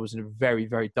I was in a very,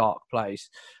 very dark place.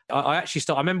 I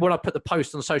remember when I put the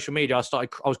post on social media, I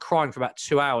was crying for about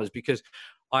 2 hours, because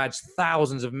I had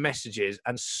thousands of messages,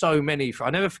 and so many. I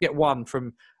never forget one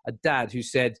from a dad who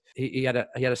said he had a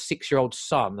 6-year-old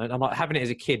son, and I'm like, having it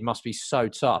as a kid must be so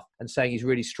tough, and saying he's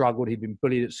really struggled. He'd been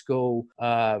bullied at school.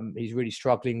 He's really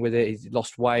struggling with it. He's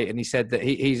lost weight, and he said that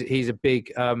he's a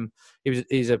big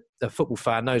he's a football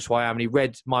fan, knows who I am, and he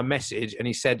read my message, and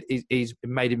he said he's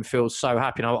made him feel so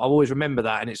happy. And I always remember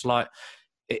that, and it's like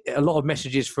a lot of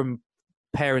messages from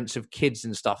parents of kids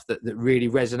and stuff that really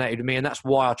resonated with me, and that's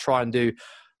why I try and do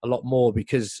a lot more,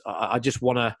 because I just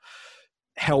want to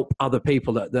help other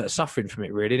people that are suffering from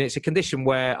it, really. And it's a condition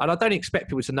where, and I don't expect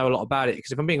people to know a lot about it,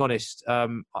 because if I'm being honest,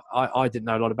 I didn't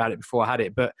know a lot about it before I had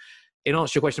it. But in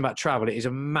answer to your question about travel, it is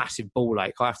a massive ball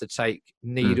ache. I have to take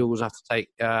needles, I have to take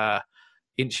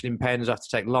insulin pens, I have to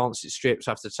take Lancet strips,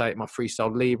 I have to take my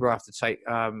Freestyle Libre, I have to take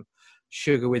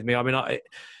sugar with me. I mean,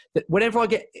 whenever I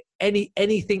get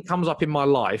anything comes up in my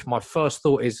life, my first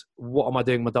thought is, what am I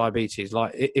doing with my diabetes?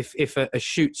 Like if a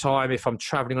shoot time, if I'm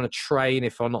traveling on a train,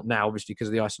 if I'm not now, obviously because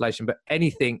of the isolation, but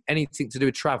anything to do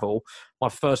with travel, my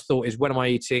first thought is, when am I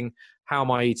eating? How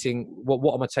am I eating?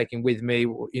 What am I taking with me?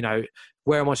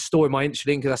 Where am I storing my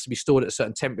insulin? Because it has to be stored at a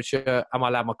certain temperature. Am I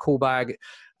allowed my call bag?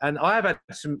 And I have had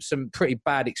some pretty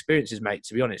bad experiences, mate,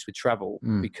 to be honest, with travel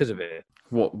because of it.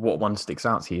 What one sticks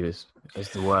out to you as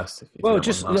the worst? Well,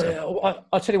 just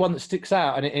I'll tell you one that sticks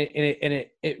out, and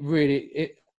it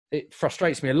really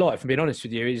frustrates me a lot, if I'm being honest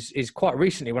with you. Is quite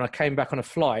recently when I came back on a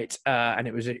flight, and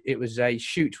it was a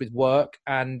shoot with work,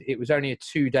 and it was only a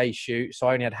 2-day shoot, so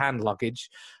I only had hand luggage.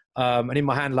 And in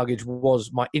my hand luggage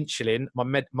was my insulin,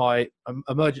 my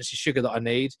emergency sugar that I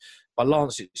need, my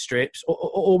Lancet strips,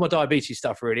 all my diabetes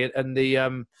stuff really. And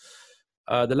the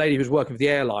lady who was working for the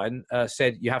airline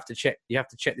said, you have to check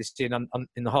this in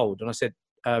the hold. And I said,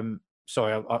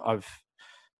 sorry, I've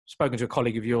spoken to a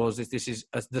colleague of yours. This is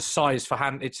the size for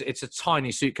hand. It's a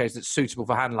tiny suitcase that's suitable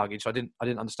for hand luggage. So I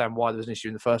didn't understand why there was an issue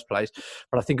in the first place,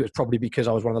 but I think it was probably because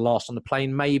I was one of the last on the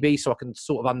plane, maybe. So I can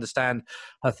sort of understand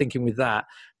her thinking with that.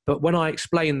 But when I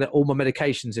explained that all my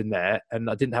medication's in there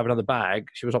and I didn't have another bag,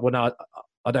 she was like, well, no,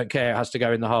 I don't care. It has to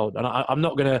go in the hold. And I'm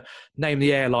not going to name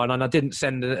the airline. And I didn't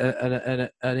send an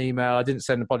email. I didn't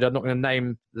send an apology. I'm not going to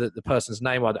name the person's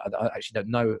name. I actually don't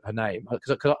know her name.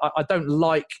 Because I don't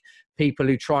like people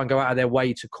who try and go out of their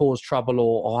way to cause trouble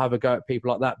or have a go at people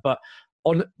like that. But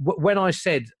when I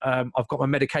said, I've got my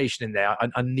medication in there,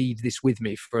 I need this with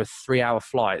me for a 3.5-hour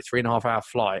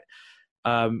flight.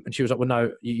 And she was like, well,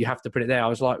 no, you have to put it there. I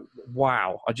was like,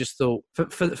 wow. I just thought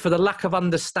for the lack of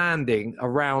understanding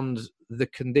around the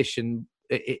condition,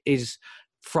 it is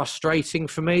frustrating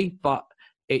for me, but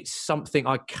it's something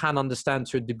I can understand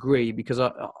to a degree, because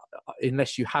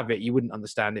unless you have it, you wouldn't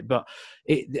understand it. But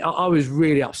I was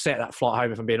really upset that flight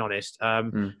home, if I'm being honest.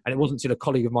 And it wasn't until a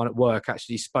colleague of mine at work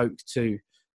actually spoke to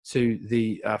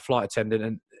the flight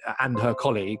attendant and her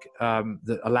colleague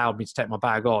that allowed me to take my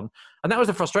bag on. And that was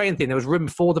the frustrating thing. There was room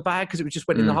for the bag because it just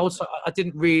went in the hold. So I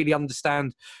didn't really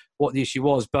understand what the issue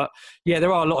was. But yeah,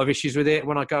 there are a lot of issues with it.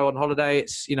 When I go on holiday,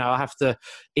 it's, I have to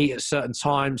eat at certain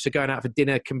times. So going out for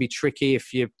dinner can be tricky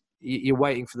if you're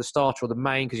waiting for the starter or the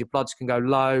main, because your bloods can go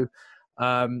low.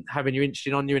 Having your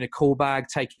insulin on you in a cool bag,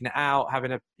 taking it out, I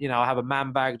have a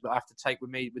man bag that I have to take with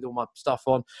me with all my stuff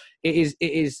on. It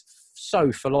is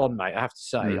so full on, mate. I have to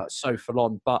say, like, so full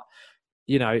on. But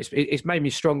it's made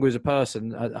me stronger as a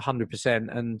person,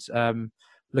 100%. And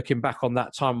looking back on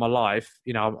that time of my life,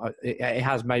 it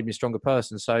has made me a stronger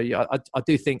person. So I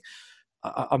do think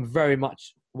I'm very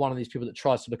much one of these people that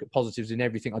tries to look at positives in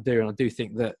everything I do, and I do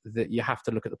think that you have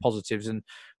to look at the positives, and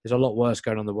there's a lot worse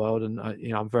going on in the world, and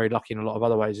I'm very lucky in a lot of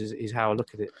other ways is how I look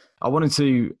at it. I wanted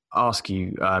to ask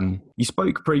you, you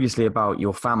spoke previously about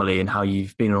your family and how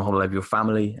you've been on holiday with your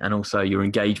family and also your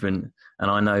engagement, and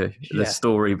I know the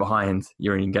story behind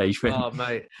your engagement. Oh,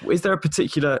 mate. Is there a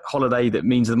particular holiday that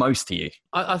means the most to you?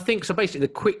 I think so. Basically,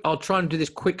 I'll try and do this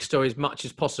quick story as much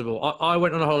as possible. I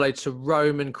went on a holiday to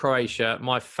Rome and Croatia.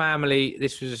 My family,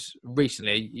 this was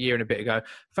recently, a year and a bit ago,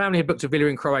 family had booked a villa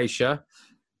in Croatia.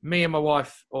 Me and my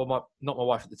wife, not my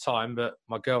wife at the time, but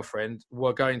my girlfriend,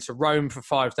 were going to Rome for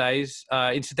 5 days.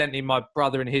 Incidentally, my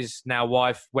brother and his now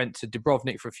wife went to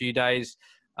Dubrovnik for a few days.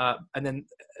 And then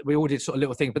we all did sort of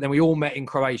little things, but then we all met in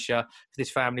Croatia for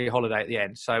this family holiday at the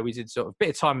end. So we did sort of a bit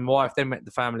of time with my wife, then met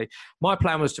the family. My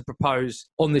plan was to propose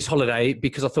on this holiday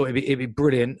because I thought it'd be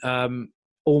brilliant.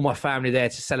 All my family there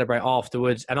to celebrate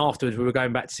afterwards. And afterwards, we were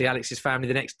going back to see Alex's family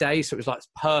the next day. So it was like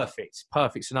perfect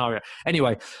scenario.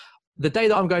 Anyway, the day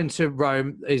that I'm going to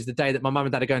Rome is the day that my mum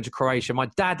and dad are going to Croatia. My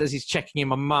dad, as he's checking in,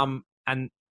 my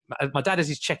dad, as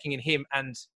he's checking in, him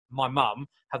and my mum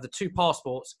have the two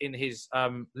passports in his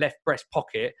left breast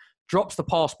pocket, drops the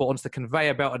passport onto the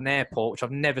conveyor belt at an airport, which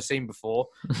I've never seen before,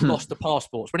 lost the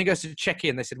passports. When he goes to check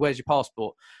in, they said, "Where's your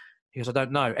passport?" He goes, "I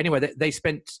don't know." Anyway, they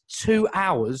spent 2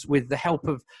 hours with the help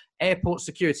of airport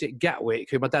security at Gatwick,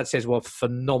 who my dad says were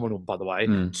phenomenal, by the way.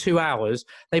 2 hours.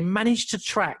 They managed to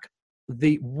track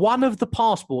one of the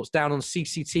passports down on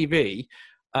CCTV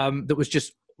that was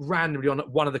just randomly on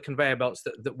one of the conveyor belts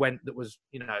that was,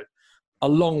 a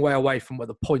long way away from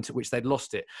the point at which they'd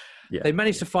lost it. Yeah. They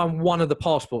managed to find one of the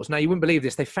passports. Now, you wouldn't believe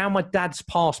this. They found my dad's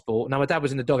passport. Now, my dad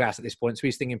was in the doghouse at this point, so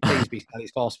he's thinking, please be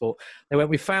Sally's passport. They went,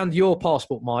 "We found your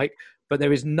passport, Mike, but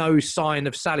there is no sign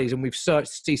of Sally's, and we've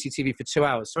searched CCTV for 2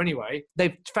 hours." So anyway,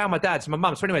 they've found my dad's and my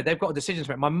mum. So anyway, they've got a decision to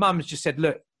make. My mum's just said,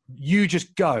 "Look, you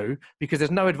just go, because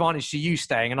there's no advantage to you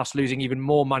staying and us losing even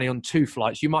more money on 2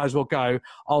 flights. You might as well go.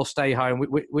 I'll stay home."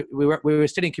 We were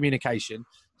still in communication.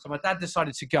 So my dad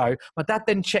decided to go. My dad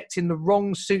then checked in the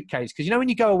wrong suitcase. Because, when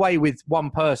you go away with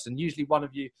one person, usually one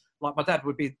of you, like my dad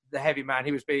would be the heavy man.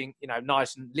 He was being,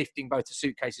 nice and lifting both the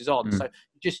suitcases on. So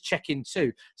you just check in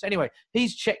too. So anyway,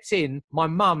 he's checked in my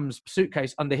mum's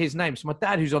suitcase under his name. So my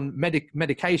dad, who's on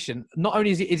medication, not only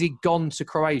is he gone to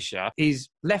Croatia, he's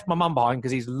left my mum behind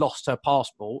because he's lost her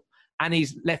passport. And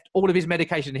he's left all of his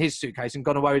medication in his suitcase and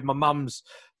gone away with my mum's,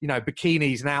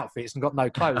 bikinis and outfits and got no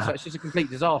clothes. So it's just a complete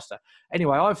disaster.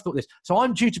 Anyway, I've thought this. So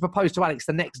I'm due to propose to Alex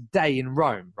the next day in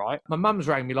Rome, right? My mum's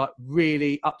rang me like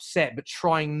really upset, but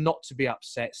trying not to be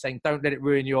upset, saying, "Don't let it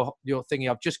ruin your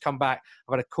thingy. I've just come back.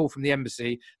 I've had a call from the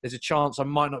embassy. There's a chance I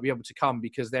might not be able to come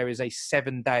because there is a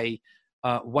 7-day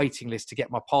waiting list to get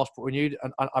my passport renewed,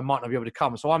 and I might not be able to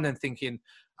come." So I'm then thinking,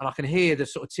 and I can hear the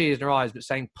sort of tears in her eyes, but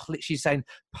she's saying,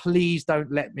 "Please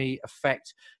don't let me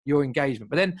affect your engagement."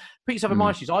 But then put yourself in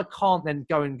my shoes. I can't then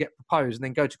go and get proposed and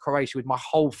then go to Croatia with my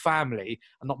whole family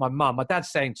and not my mum. My dad's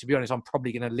saying, to be honest, I'm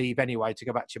probably going to leave anyway to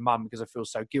go back to your mum because I feel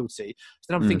so guilty.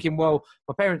 So then I'm thinking, well,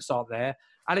 my parents aren't there.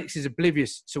 Alex is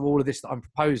oblivious to all of this that I'm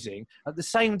proposing. At the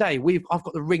same day, I've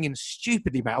got the ring in,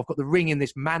 stupidly, mate. I've got the ring in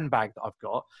this man bag that I've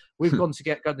got. We've gone to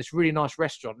go to this really nice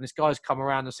restaurant, and this guy's come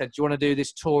around and said, "Do you want to do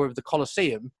this tour of the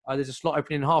Colosseum? There's a slot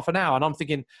opening in half an hour." And I'm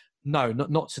thinking, no,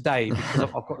 not today, because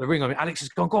I've got the ring on me. Alex has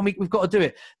gone, "Go on, we've got to do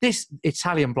it." This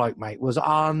Italian bloke, mate, was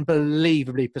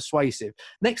unbelievably persuasive.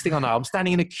 Next thing I know, I'm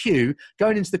standing in a queue,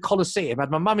 going into the Colosseum. I had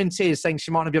my mum in tears saying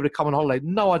she might not be able to come on holiday.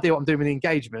 No idea what I'm doing with the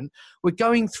engagement. We're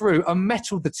going through a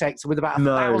metal detector with about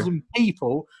 1,000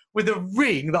 people. with a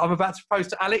ring that I'm about to propose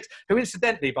to Alex, who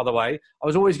incidentally, by the way, I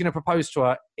was always going to propose to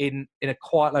her in a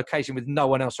quiet location with no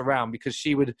one else around because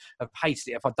she would have hated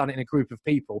it if I'd done it in a group of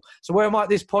people. So where am I at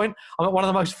this point? I'm at one of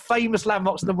the most famous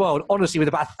landmarks in the world, honestly, with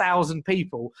about 1,000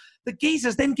 people. The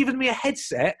geezer's then given me a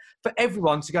headset for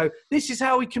everyone to go, this is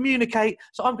how we communicate.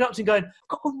 So I'm going up to him going, I've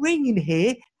got a ring in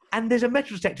here. And there's a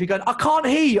metal detector going, I can't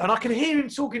hear you. And I can hear him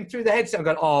talking through the headset. I'm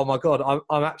going, oh, my God,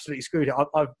 I'm absolutely screwed.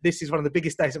 This is one of the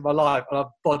biggest days of my life, and I've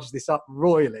bodged this up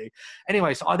royally.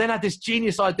 Anyway, so I then had this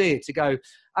genius idea to go,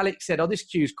 Alex said, oh, this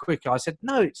queue's quicker. I said,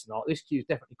 no, it's not. This queue's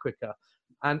definitely quicker.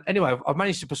 And anyway, I've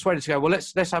managed to persuade her to go, well,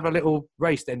 let's have a little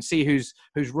race then, see who's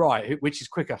right, which is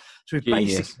quicker. So we've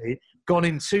basically gone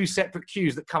in 2 separate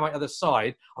queues that come out the other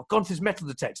side. I've gone to this metal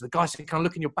detector. The guy said, can I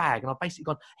look in your bag? And I've basically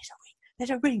gone, there's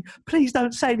a ring. Please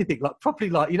don't say anything. Like properly,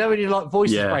 like, you know, when you're like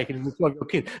voices breaking and you're your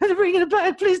kid, there's a ring in the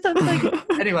bag. Please don't take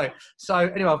it. Anyway,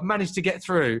 I've managed to get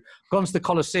through, gone to the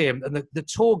Colosseum, and the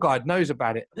tour guide knows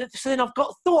about it. So then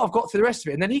thought I've got through the rest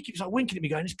of it. And then he keeps like winking at me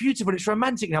going, it's beautiful, it's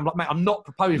romantic. And I'm like, mate, I'm not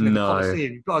proposing in the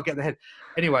Colosseum. You've got to get the head.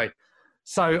 Anyway,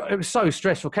 so it was so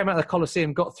stressful. Came out of the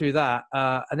Colosseum, got through that.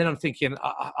 And then I'm thinking,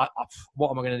 what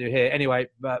am I going to do here? Anyway,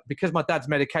 because my dad's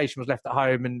medication was left at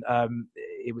home and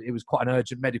it was quite an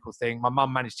urgent medical thing, my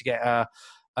mum managed to get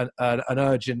an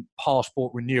urgent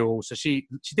passport renewal. So she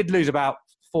did lose about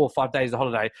 4 or 5 days of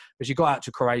holiday, but she got out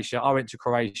to Croatia. I went to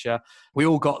Croatia. We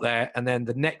all got there. And then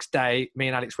the next day, me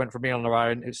and Alex went for a meal on our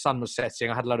own. The sun was setting.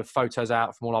 I had a load of photos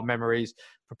out from all our memories,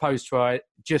 proposed to her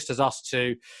just as us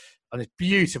two. And this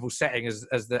beautiful setting as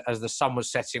the sun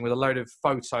was setting, with a load of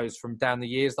photos from down the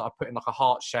years that I put in like a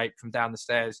heart shape from down the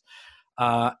stairs.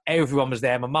 Everyone was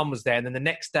there. My mum was there. And then the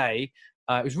next day,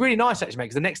 it was really nice actually,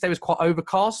 because the next day was quite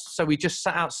overcast. So we just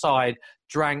sat outside,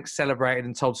 drank, celebrated,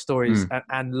 and told stories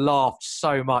and laughed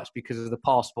so much because of the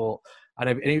passport. And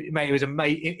it was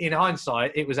amazing. In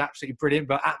hindsight, it was absolutely brilliant.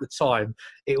 But at the time,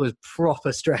 it was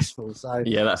proper stressful. So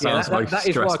yeah, that sounds that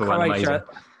is stressful why and amazing.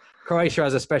 Croatia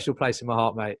has a special place in my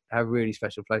heart, mate. A really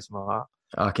special place in my heart.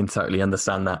 I can totally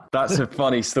understand that. That's a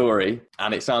funny story,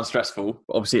 and it sounds stressful.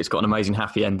 Obviously, it's got an amazing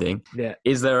happy ending. Yeah.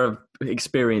 Is there an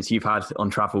experience you've had on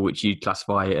travel which you'd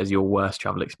classify as your worst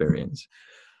travel experience?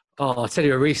 Oh, I'll tell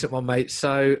you a recent one, mate.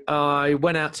 So I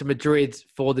went out to Madrid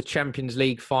for the Champions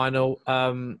League final.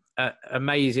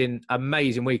 Amazing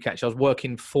week, actually. I was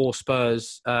working for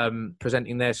Spurs,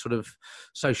 presenting their sort of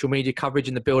social media coverage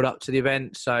in the build-up to the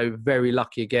event. So very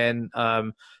lucky again,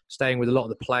 staying with a lot of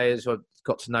the players who I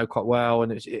got to know quite well.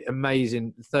 And it was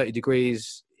amazing, 30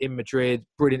 degrees in Madrid,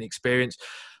 brilliant experience.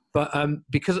 But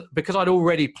because I'd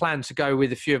already planned to go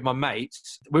with a few of my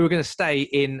mates, we were going to stay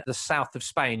in the south of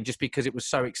Spain just because it was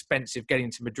so expensive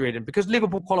getting to Madrid. And because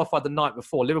Liverpool qualified the night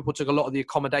before, Liverpool took a lot of the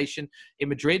accommodation in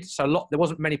Madrid. So there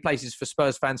wasn't many places for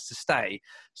Spurs fans to stay.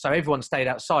 So everyone stayed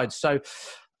outside. So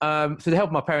for the help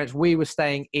of my parents, we were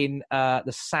staying in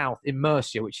the south in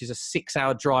Murcia, which is a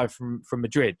 6-hour drive from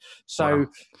Madrid. So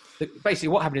basically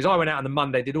what happened is I went out on the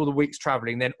Monday, did all the week's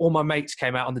travelling. Then all my mates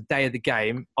came out on the day of the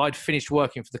game. I'd finished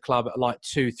working for the club at like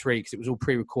 2, 3 because it was all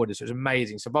pre-recorded. So it was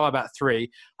amazing. So by about 3,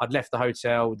 I'd left the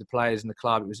hotel with the players in the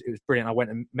club. It was brilliant. I went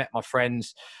and met my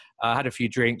friends. Had a few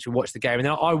drinks, we watched the game. And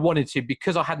then I wanted to,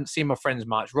 because I hadn't seen my friends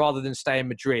much, rather than stay in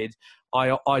Madrid,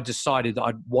 I decided that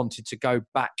I wanted to go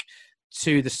back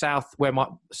to the south,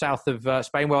 south of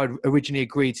Spain, where I'd originally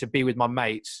agreed to be with my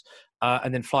mates,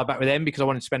 and then fly back with them because I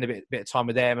wanted to spend a bit of time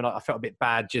with them, and I felt a bit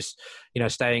bad just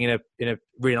staying in a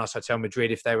really nice hotel in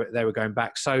Madrid if they were going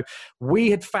back. So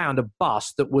we had found a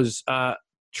bus that was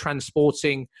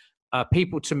transporting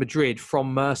people to Madrid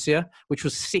from Murcia, which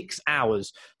was 6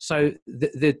 hours. So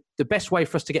the best way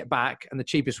for us to get back, and the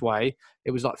cheapest way, it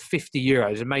was like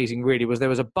 €50. Amazing, really, was there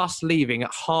was a bus leaving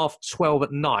at 12:30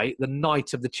 at night, the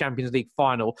night of the Champions League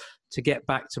final, to get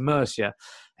back to Murcia.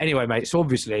 Anyway, mate, so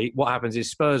obviously what happens is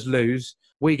Spurs lose.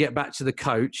 We get back to the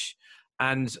coach,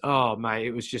 and oh, mate,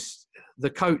 it was just...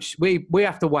 The coach, we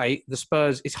have to wait. The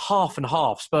Spurs, it's half and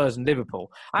half, Spurs and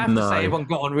Liverpool. I have to say everyone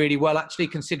got on really well, actually,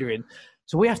 considering.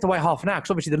 So we have to wait half an hour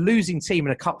because obviously the losing team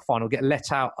in a cup final get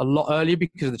let out a lot earlier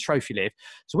because of the trophy lift.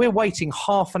 So we're waiting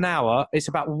half an hour. It's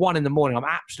about 1 a.m. I'm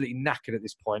absolutely knackered at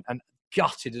this point and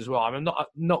gutted as well. I'm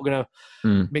not going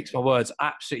to mix my words.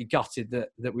 Absolutely gutted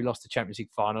that we lost the Champions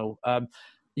League final.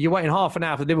 You're waiting half an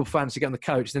hour for the Liverpool fans to get on the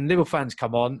coach. Then Liverpool fans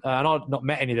come on, and I'd not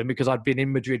met any of them because I'd been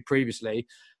in Madrid previously.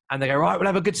 And they go, right, we'll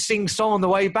have a good sing-song on the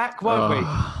way back, won't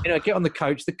we? Get on the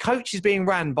coach. The coach is being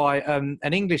ran by an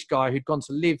English guy who'd gone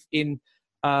to live in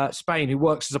Spain, who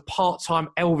works as a part-time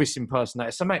Elvis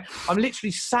impersonator. So, mate, I'm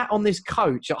literally sat on this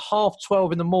coach at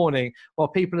 12:30 in the morning while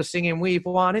people are singing, "We've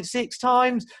won it 6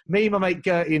 times." Me, my mate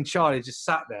Gertie and Charlie just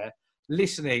sat there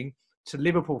listening to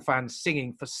Liverpool fans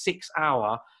singing for 6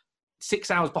 hours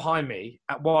behind me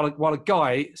while a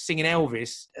guy singing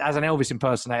Elvis as an Elvis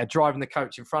impersonator driving the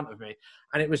coach in front of me.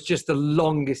 And it was just the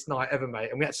longest night ever, mate.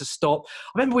 And we had to stop.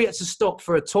 I remember we had to stop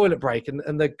for a toilet break,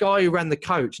 and the guy who ran the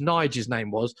coach, Nige his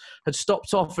name was, had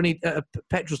stopped off and at a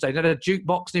petrol station, had a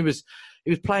jukebox, and he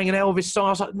was playing an Elvis song. I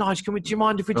was like, Nige, do you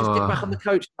mind if we just get back on the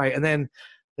coach, mate? And then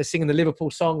they're singing the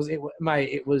Liverpool songs. Mate,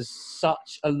 it was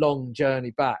such a long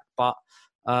journey back. But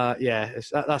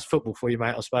that's football for you,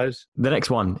 mate, I suppose. The next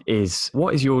one is,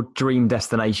 what is your dream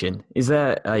destination? Is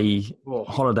there a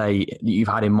holiday that you've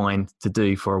had in mind to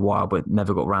do for a while but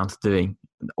never got around to doing,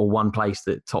 or one place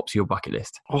that tops your bucket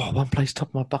list? One place top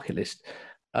of my bucket list.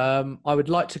 I would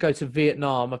like to go to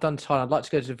Vietnam. I've done Thailand. I'd like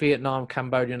to go to Vietnam,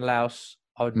 Cambodia and Laos.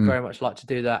 I would very much like to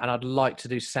do that. And I'd like to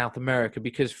do South America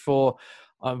because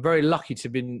I'm very lucky to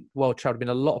have been well-travelled. I've been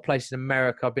a lot of places in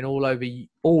America. I've been all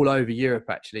over Europe,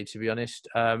 actually, to be honest.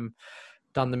 Done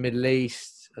the Middle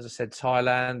East, as I said,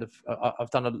 Thailand.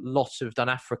 I've done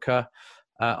Africa.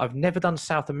 I've never done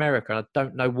South America, and I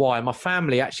don't know why. My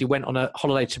family actually went on a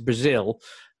holiday to Brazil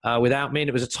without me, and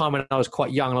it was a time when I was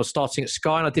quite young and I was starting at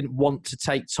Sky, and I didn't want to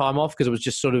take time off because I was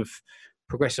just sort of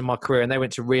progressing my career. And they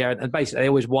went to Rio, and basically they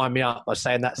always wind me up by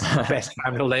saying that's the best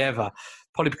family holiday ever.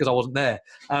 Probably because I wasn't there.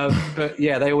 But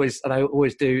yeah, they always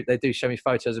do. They do show me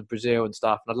photos of Brazil and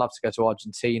stuff. And I'd love to go to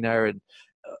Argentina and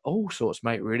all sorts,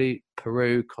 mate, really.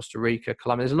 Peru, Costa Rica,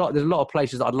 Colombia. There's a lot of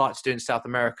places that I'd like to do in South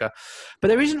America. But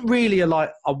there isn't really I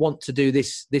want to do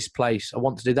this place. I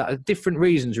want to do that. Different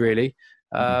reasons, really.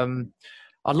 I'd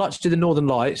like to do the Northern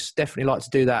Lights. Definitely like to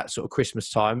do that sort of Christmas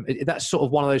time. That's sort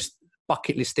of one of those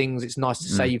bucket list things it's nice to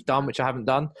say you've done, which I haven't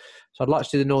done. So I'd like to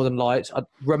do the Northern Lights.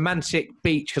 Romantic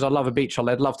beach, because I love a beach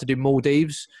holiday. I'd love to do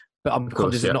Maldives, but I'm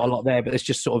conscious there's not a lot there. But it's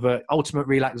just sort of an ultimate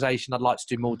relaxation. I'd like to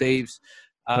do Maldives.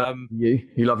 You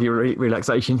love your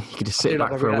relaxation. You could just sit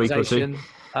back for a week or two.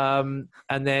 And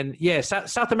then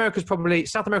South America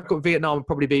with Vietnam would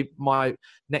probably be my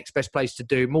next best place to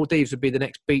do. Maldives would be the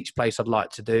next beach place I'd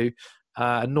like to do.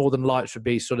 Northern Lights would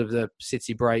be sort of the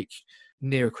city break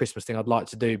near a Christmas thing I'd like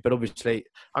to do. But obviously,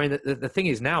 I mean, the thing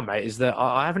is now, mate, is that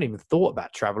I haven't even thought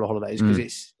about travel or holidays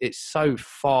because it's so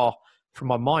far from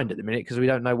my mind at the minute because we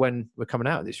don't know when we're coming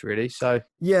out of this, really. So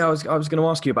yeah, I was going to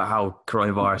ask you about how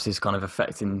coronavirus is kind of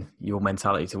affecting your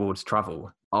mentality towards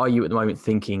travel. Are you at the moment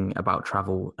thinking about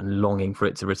travel and longing for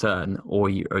it to return, or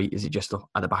is it just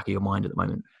at the back of your mind at the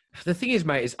moment? The thing is,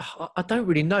 mate, is I don't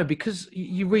really know because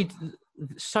you read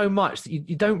so much that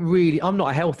you don't really. I'm not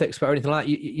a health expert or anything like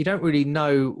that. You don't really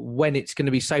know when it's going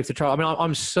to be safe to travel. I mean,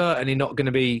 I'm certainly not going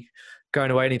to be going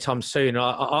away anytime soon.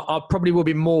 I probably will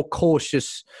be more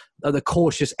cautious at the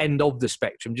cautious end of the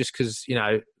spectrum, just because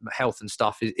health and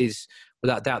stuff is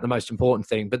without doubt the most important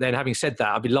thing. But then, having said that,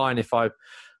 I'd be lying if the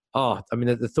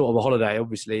thought of a holiday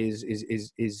obviously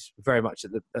is very much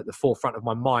at the forefront of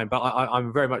my mind. But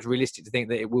I'm very much realistic to think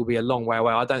that it will be a long way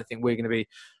away. I don't think we're going to be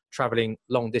traveling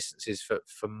long distances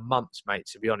for months, mate,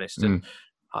 to be honest. And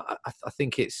I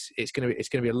think it's going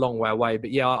to be a long way away.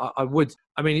 But yeah, I would.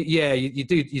 I mean, yeah, you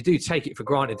do take it for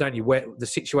granted, don't you? Where the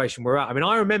situation we're at. I mean,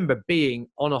 I remember being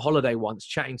on a holiday once,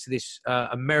 chatting to this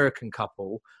American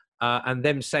couple, and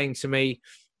them saying to me,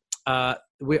 I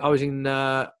was in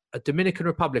a Dominican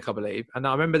Republic, I believe, and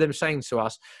I remember them saying to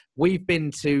us, "We've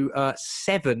been to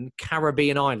 7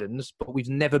 Caribbean islands, but we've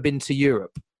never been to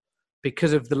Europe."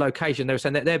 Because of the location. They were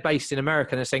saying that they're based in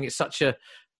America and they're saying it's such an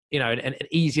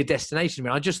easier destination. I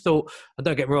mean, I just thought, and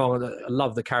don't get me wrong, I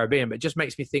love the Caribbean, but it just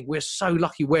makes me think we're so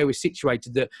lucky where we're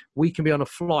situated that we can be on a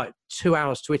flight 2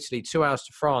 hours to Italy, 2 hours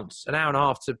to France, an hour and a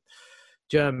half to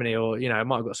Germany, or, I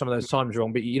might have got some of those times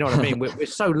wrong, but you know what I mean? We're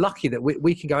so lucky that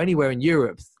we can go anywhere in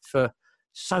Europe for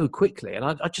so quickly. And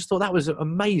I just thought that was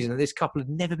amazing that this couple had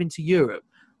never been to Europe,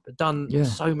 but done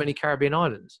so many Caribbean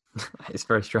islands. It's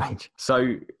very strange.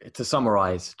 So to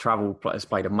summarise, travel has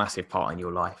played a massive part in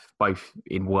your life, both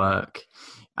in work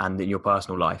and in your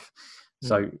personal life.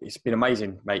 So it's been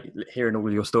amazing, mate, hearing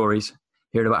all your stories,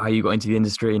 hearing about how you got into the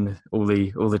industry and all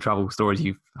the travel stories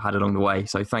you've had along the way.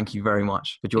 So thank you very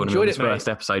much for joining me on this first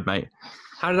episode, mate.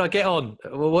 How did I get on?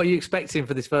 Well, what are you expecting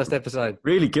for this first episode?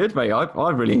 Really good, mate.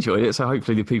 I've really enjoyed it. So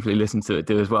hopefully the people who listen to it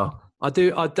do as well. I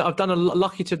do. I've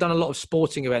lucky to have done a lot of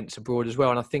sporting events abroad as well.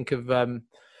 And I think of,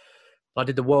 I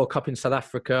did the World Cup in South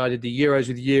Africa. I did the Euros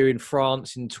with you in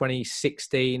France in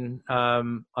 2016. I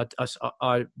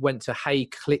went to Hey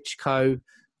Klitschko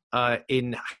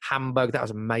in Hamburg. That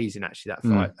was amazing, actually, that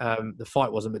fight. The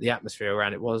fight wasn't, but the atmosphere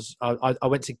around it was. I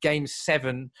went to Game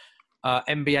 7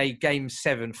 NBA Game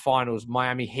 7 finals,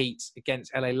 Miami Heat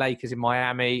against LA Lakers in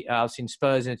Miami. I've seen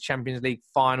Spurs in the Champions League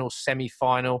final,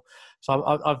 semi-final. So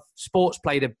I've sports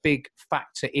played a big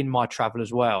factor in my travel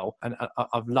as well, and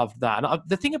I've loved that. And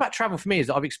the thing about travel for me is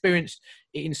that I've experienced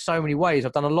it in so many ways.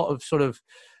 I've done a lot of sort of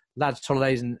lads'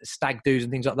 holidays and stag do's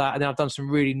and things like that. And then I've done some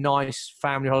really nice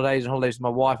family holidays and holidays with my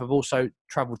wife. I've also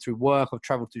travelled through work. I've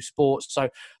travelled through sports. So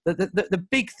the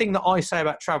big thing that I say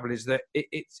about travel is that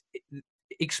it's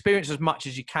experience as much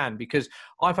as you can, because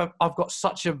I've got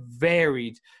such a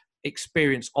varied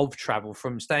experience of travel,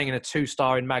 from staying in a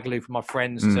 2-star in Magaluf with my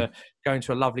friends to going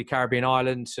to a lovely Caribbean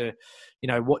island to, you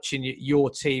know, watching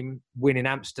your team win in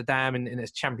Amsterdam in a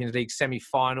Champions League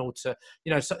semi-final to,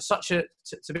 you know,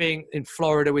 to being in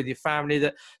Florida with your family.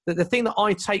 That the thing that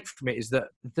I take from it is that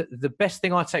the best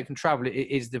thing I take from travel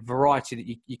is the variety that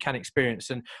you can experience.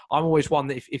 And I'm always one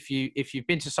that if you've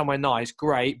been to somewhere nice,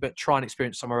 great, but try and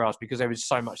experience somewhere else, because there is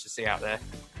so much to see out there.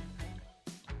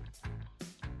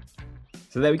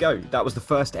 So there we go. That was the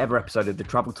first ever episode of the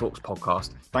Travel Talks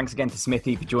podcast. Thanks again to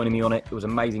Smithy for joining me on it. It was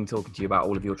amazing talking to you about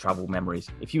all of your travel memories.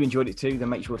 If you enjoyed it too, then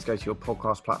make sure to go to your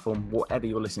podcast platform, whatever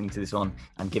you're listening to this on,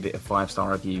 and give it a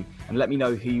 5-star review. And let me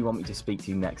know who you want me to speak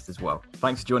to next as well.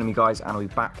 Thanks for joining me, guys, and I'll be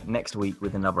back next week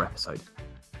with another episode.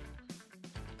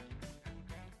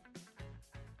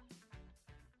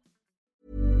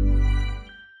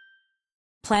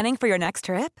 Planning for your next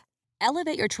trip?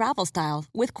 Elevate your travel style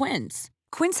with Quince.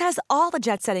 Quince has all the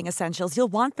jet-setting essentials you'll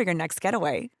want for your next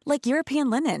getaway, like European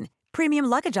linen, premium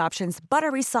luggage options,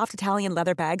 buttery soft Italian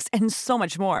leather bags, and so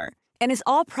much more. And is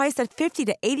all priced at 50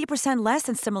 to 80% less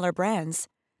than similar brands.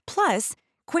 Plus,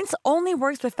 Quince only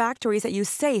works with factories that use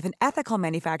safe and ethical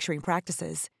manufacturing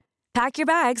practices. Pack your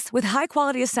bags with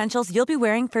high-quality essentials you'll be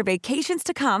wearing for vacations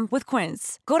to come with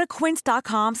Quince. Go to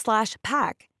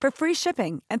quince.com/pack for free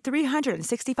shipping and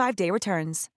 365-day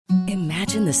returns.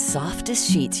 Imagine the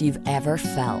softest sheets you've ever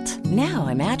felt. Now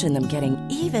imagine them getting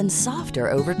even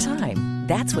softer over time.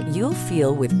 That's what you'll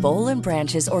feel with Boll &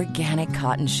 Branch's organic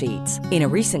cotton sheets. In a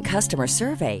recent customer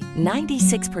survey,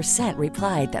 96%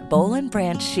 replied that Boll &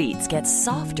 Branch sheets get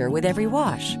softer with every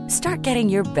wash. Start getting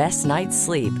your best night's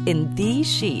sleep in these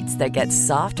sheets that get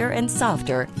softer and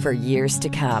softer for years to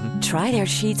come. Try their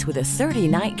sheets with a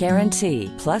 30-night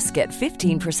guarantee. Plus, get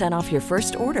 15% off your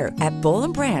first order at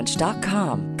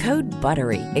bollandbranch.com. Code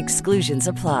BUTTERY. Exclusions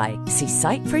apply. See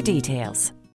site for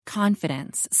details.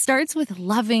 Confidence starts with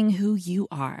loving who you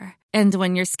are. And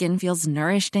when your skin feels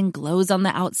nourished and glows on the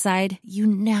outside, you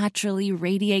naturally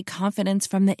radiate confidence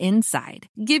from the inside.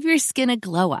 Give your skin a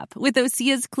glow up with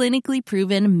Osea's clinically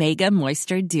proven Mega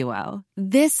Moisture Duo.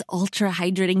 This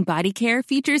ultra-hydrating body care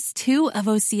features 2 of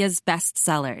Osea's best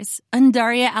sellers,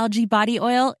 Undaria Algae Body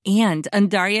Oil and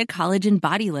Undaria Collagen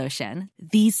Body Lotion.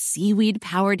 These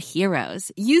seaweed-powered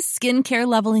heroes use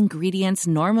skincare-level ingredients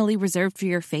normally reserved for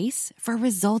your face for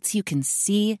results you can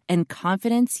see and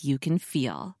confidence you can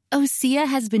feel. Osea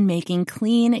has been making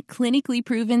clean, clinically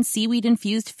proven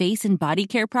seaweed-infused face and body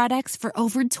care products for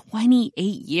over 28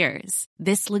 years.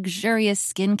 This luxurious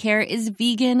skincare is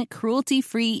vegan,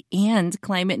 cruelty-free, and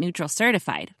climate-neutral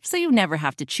certified, so you never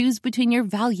have to choose between your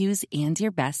values and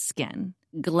your best skin.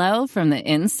 Glow from the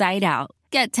inside out.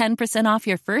 Get 10% off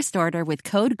your first order with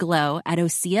code GLOW at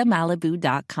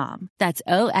OseaMalibu.com. That's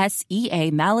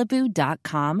OSEA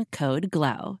Malibu.com, code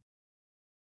GLOW.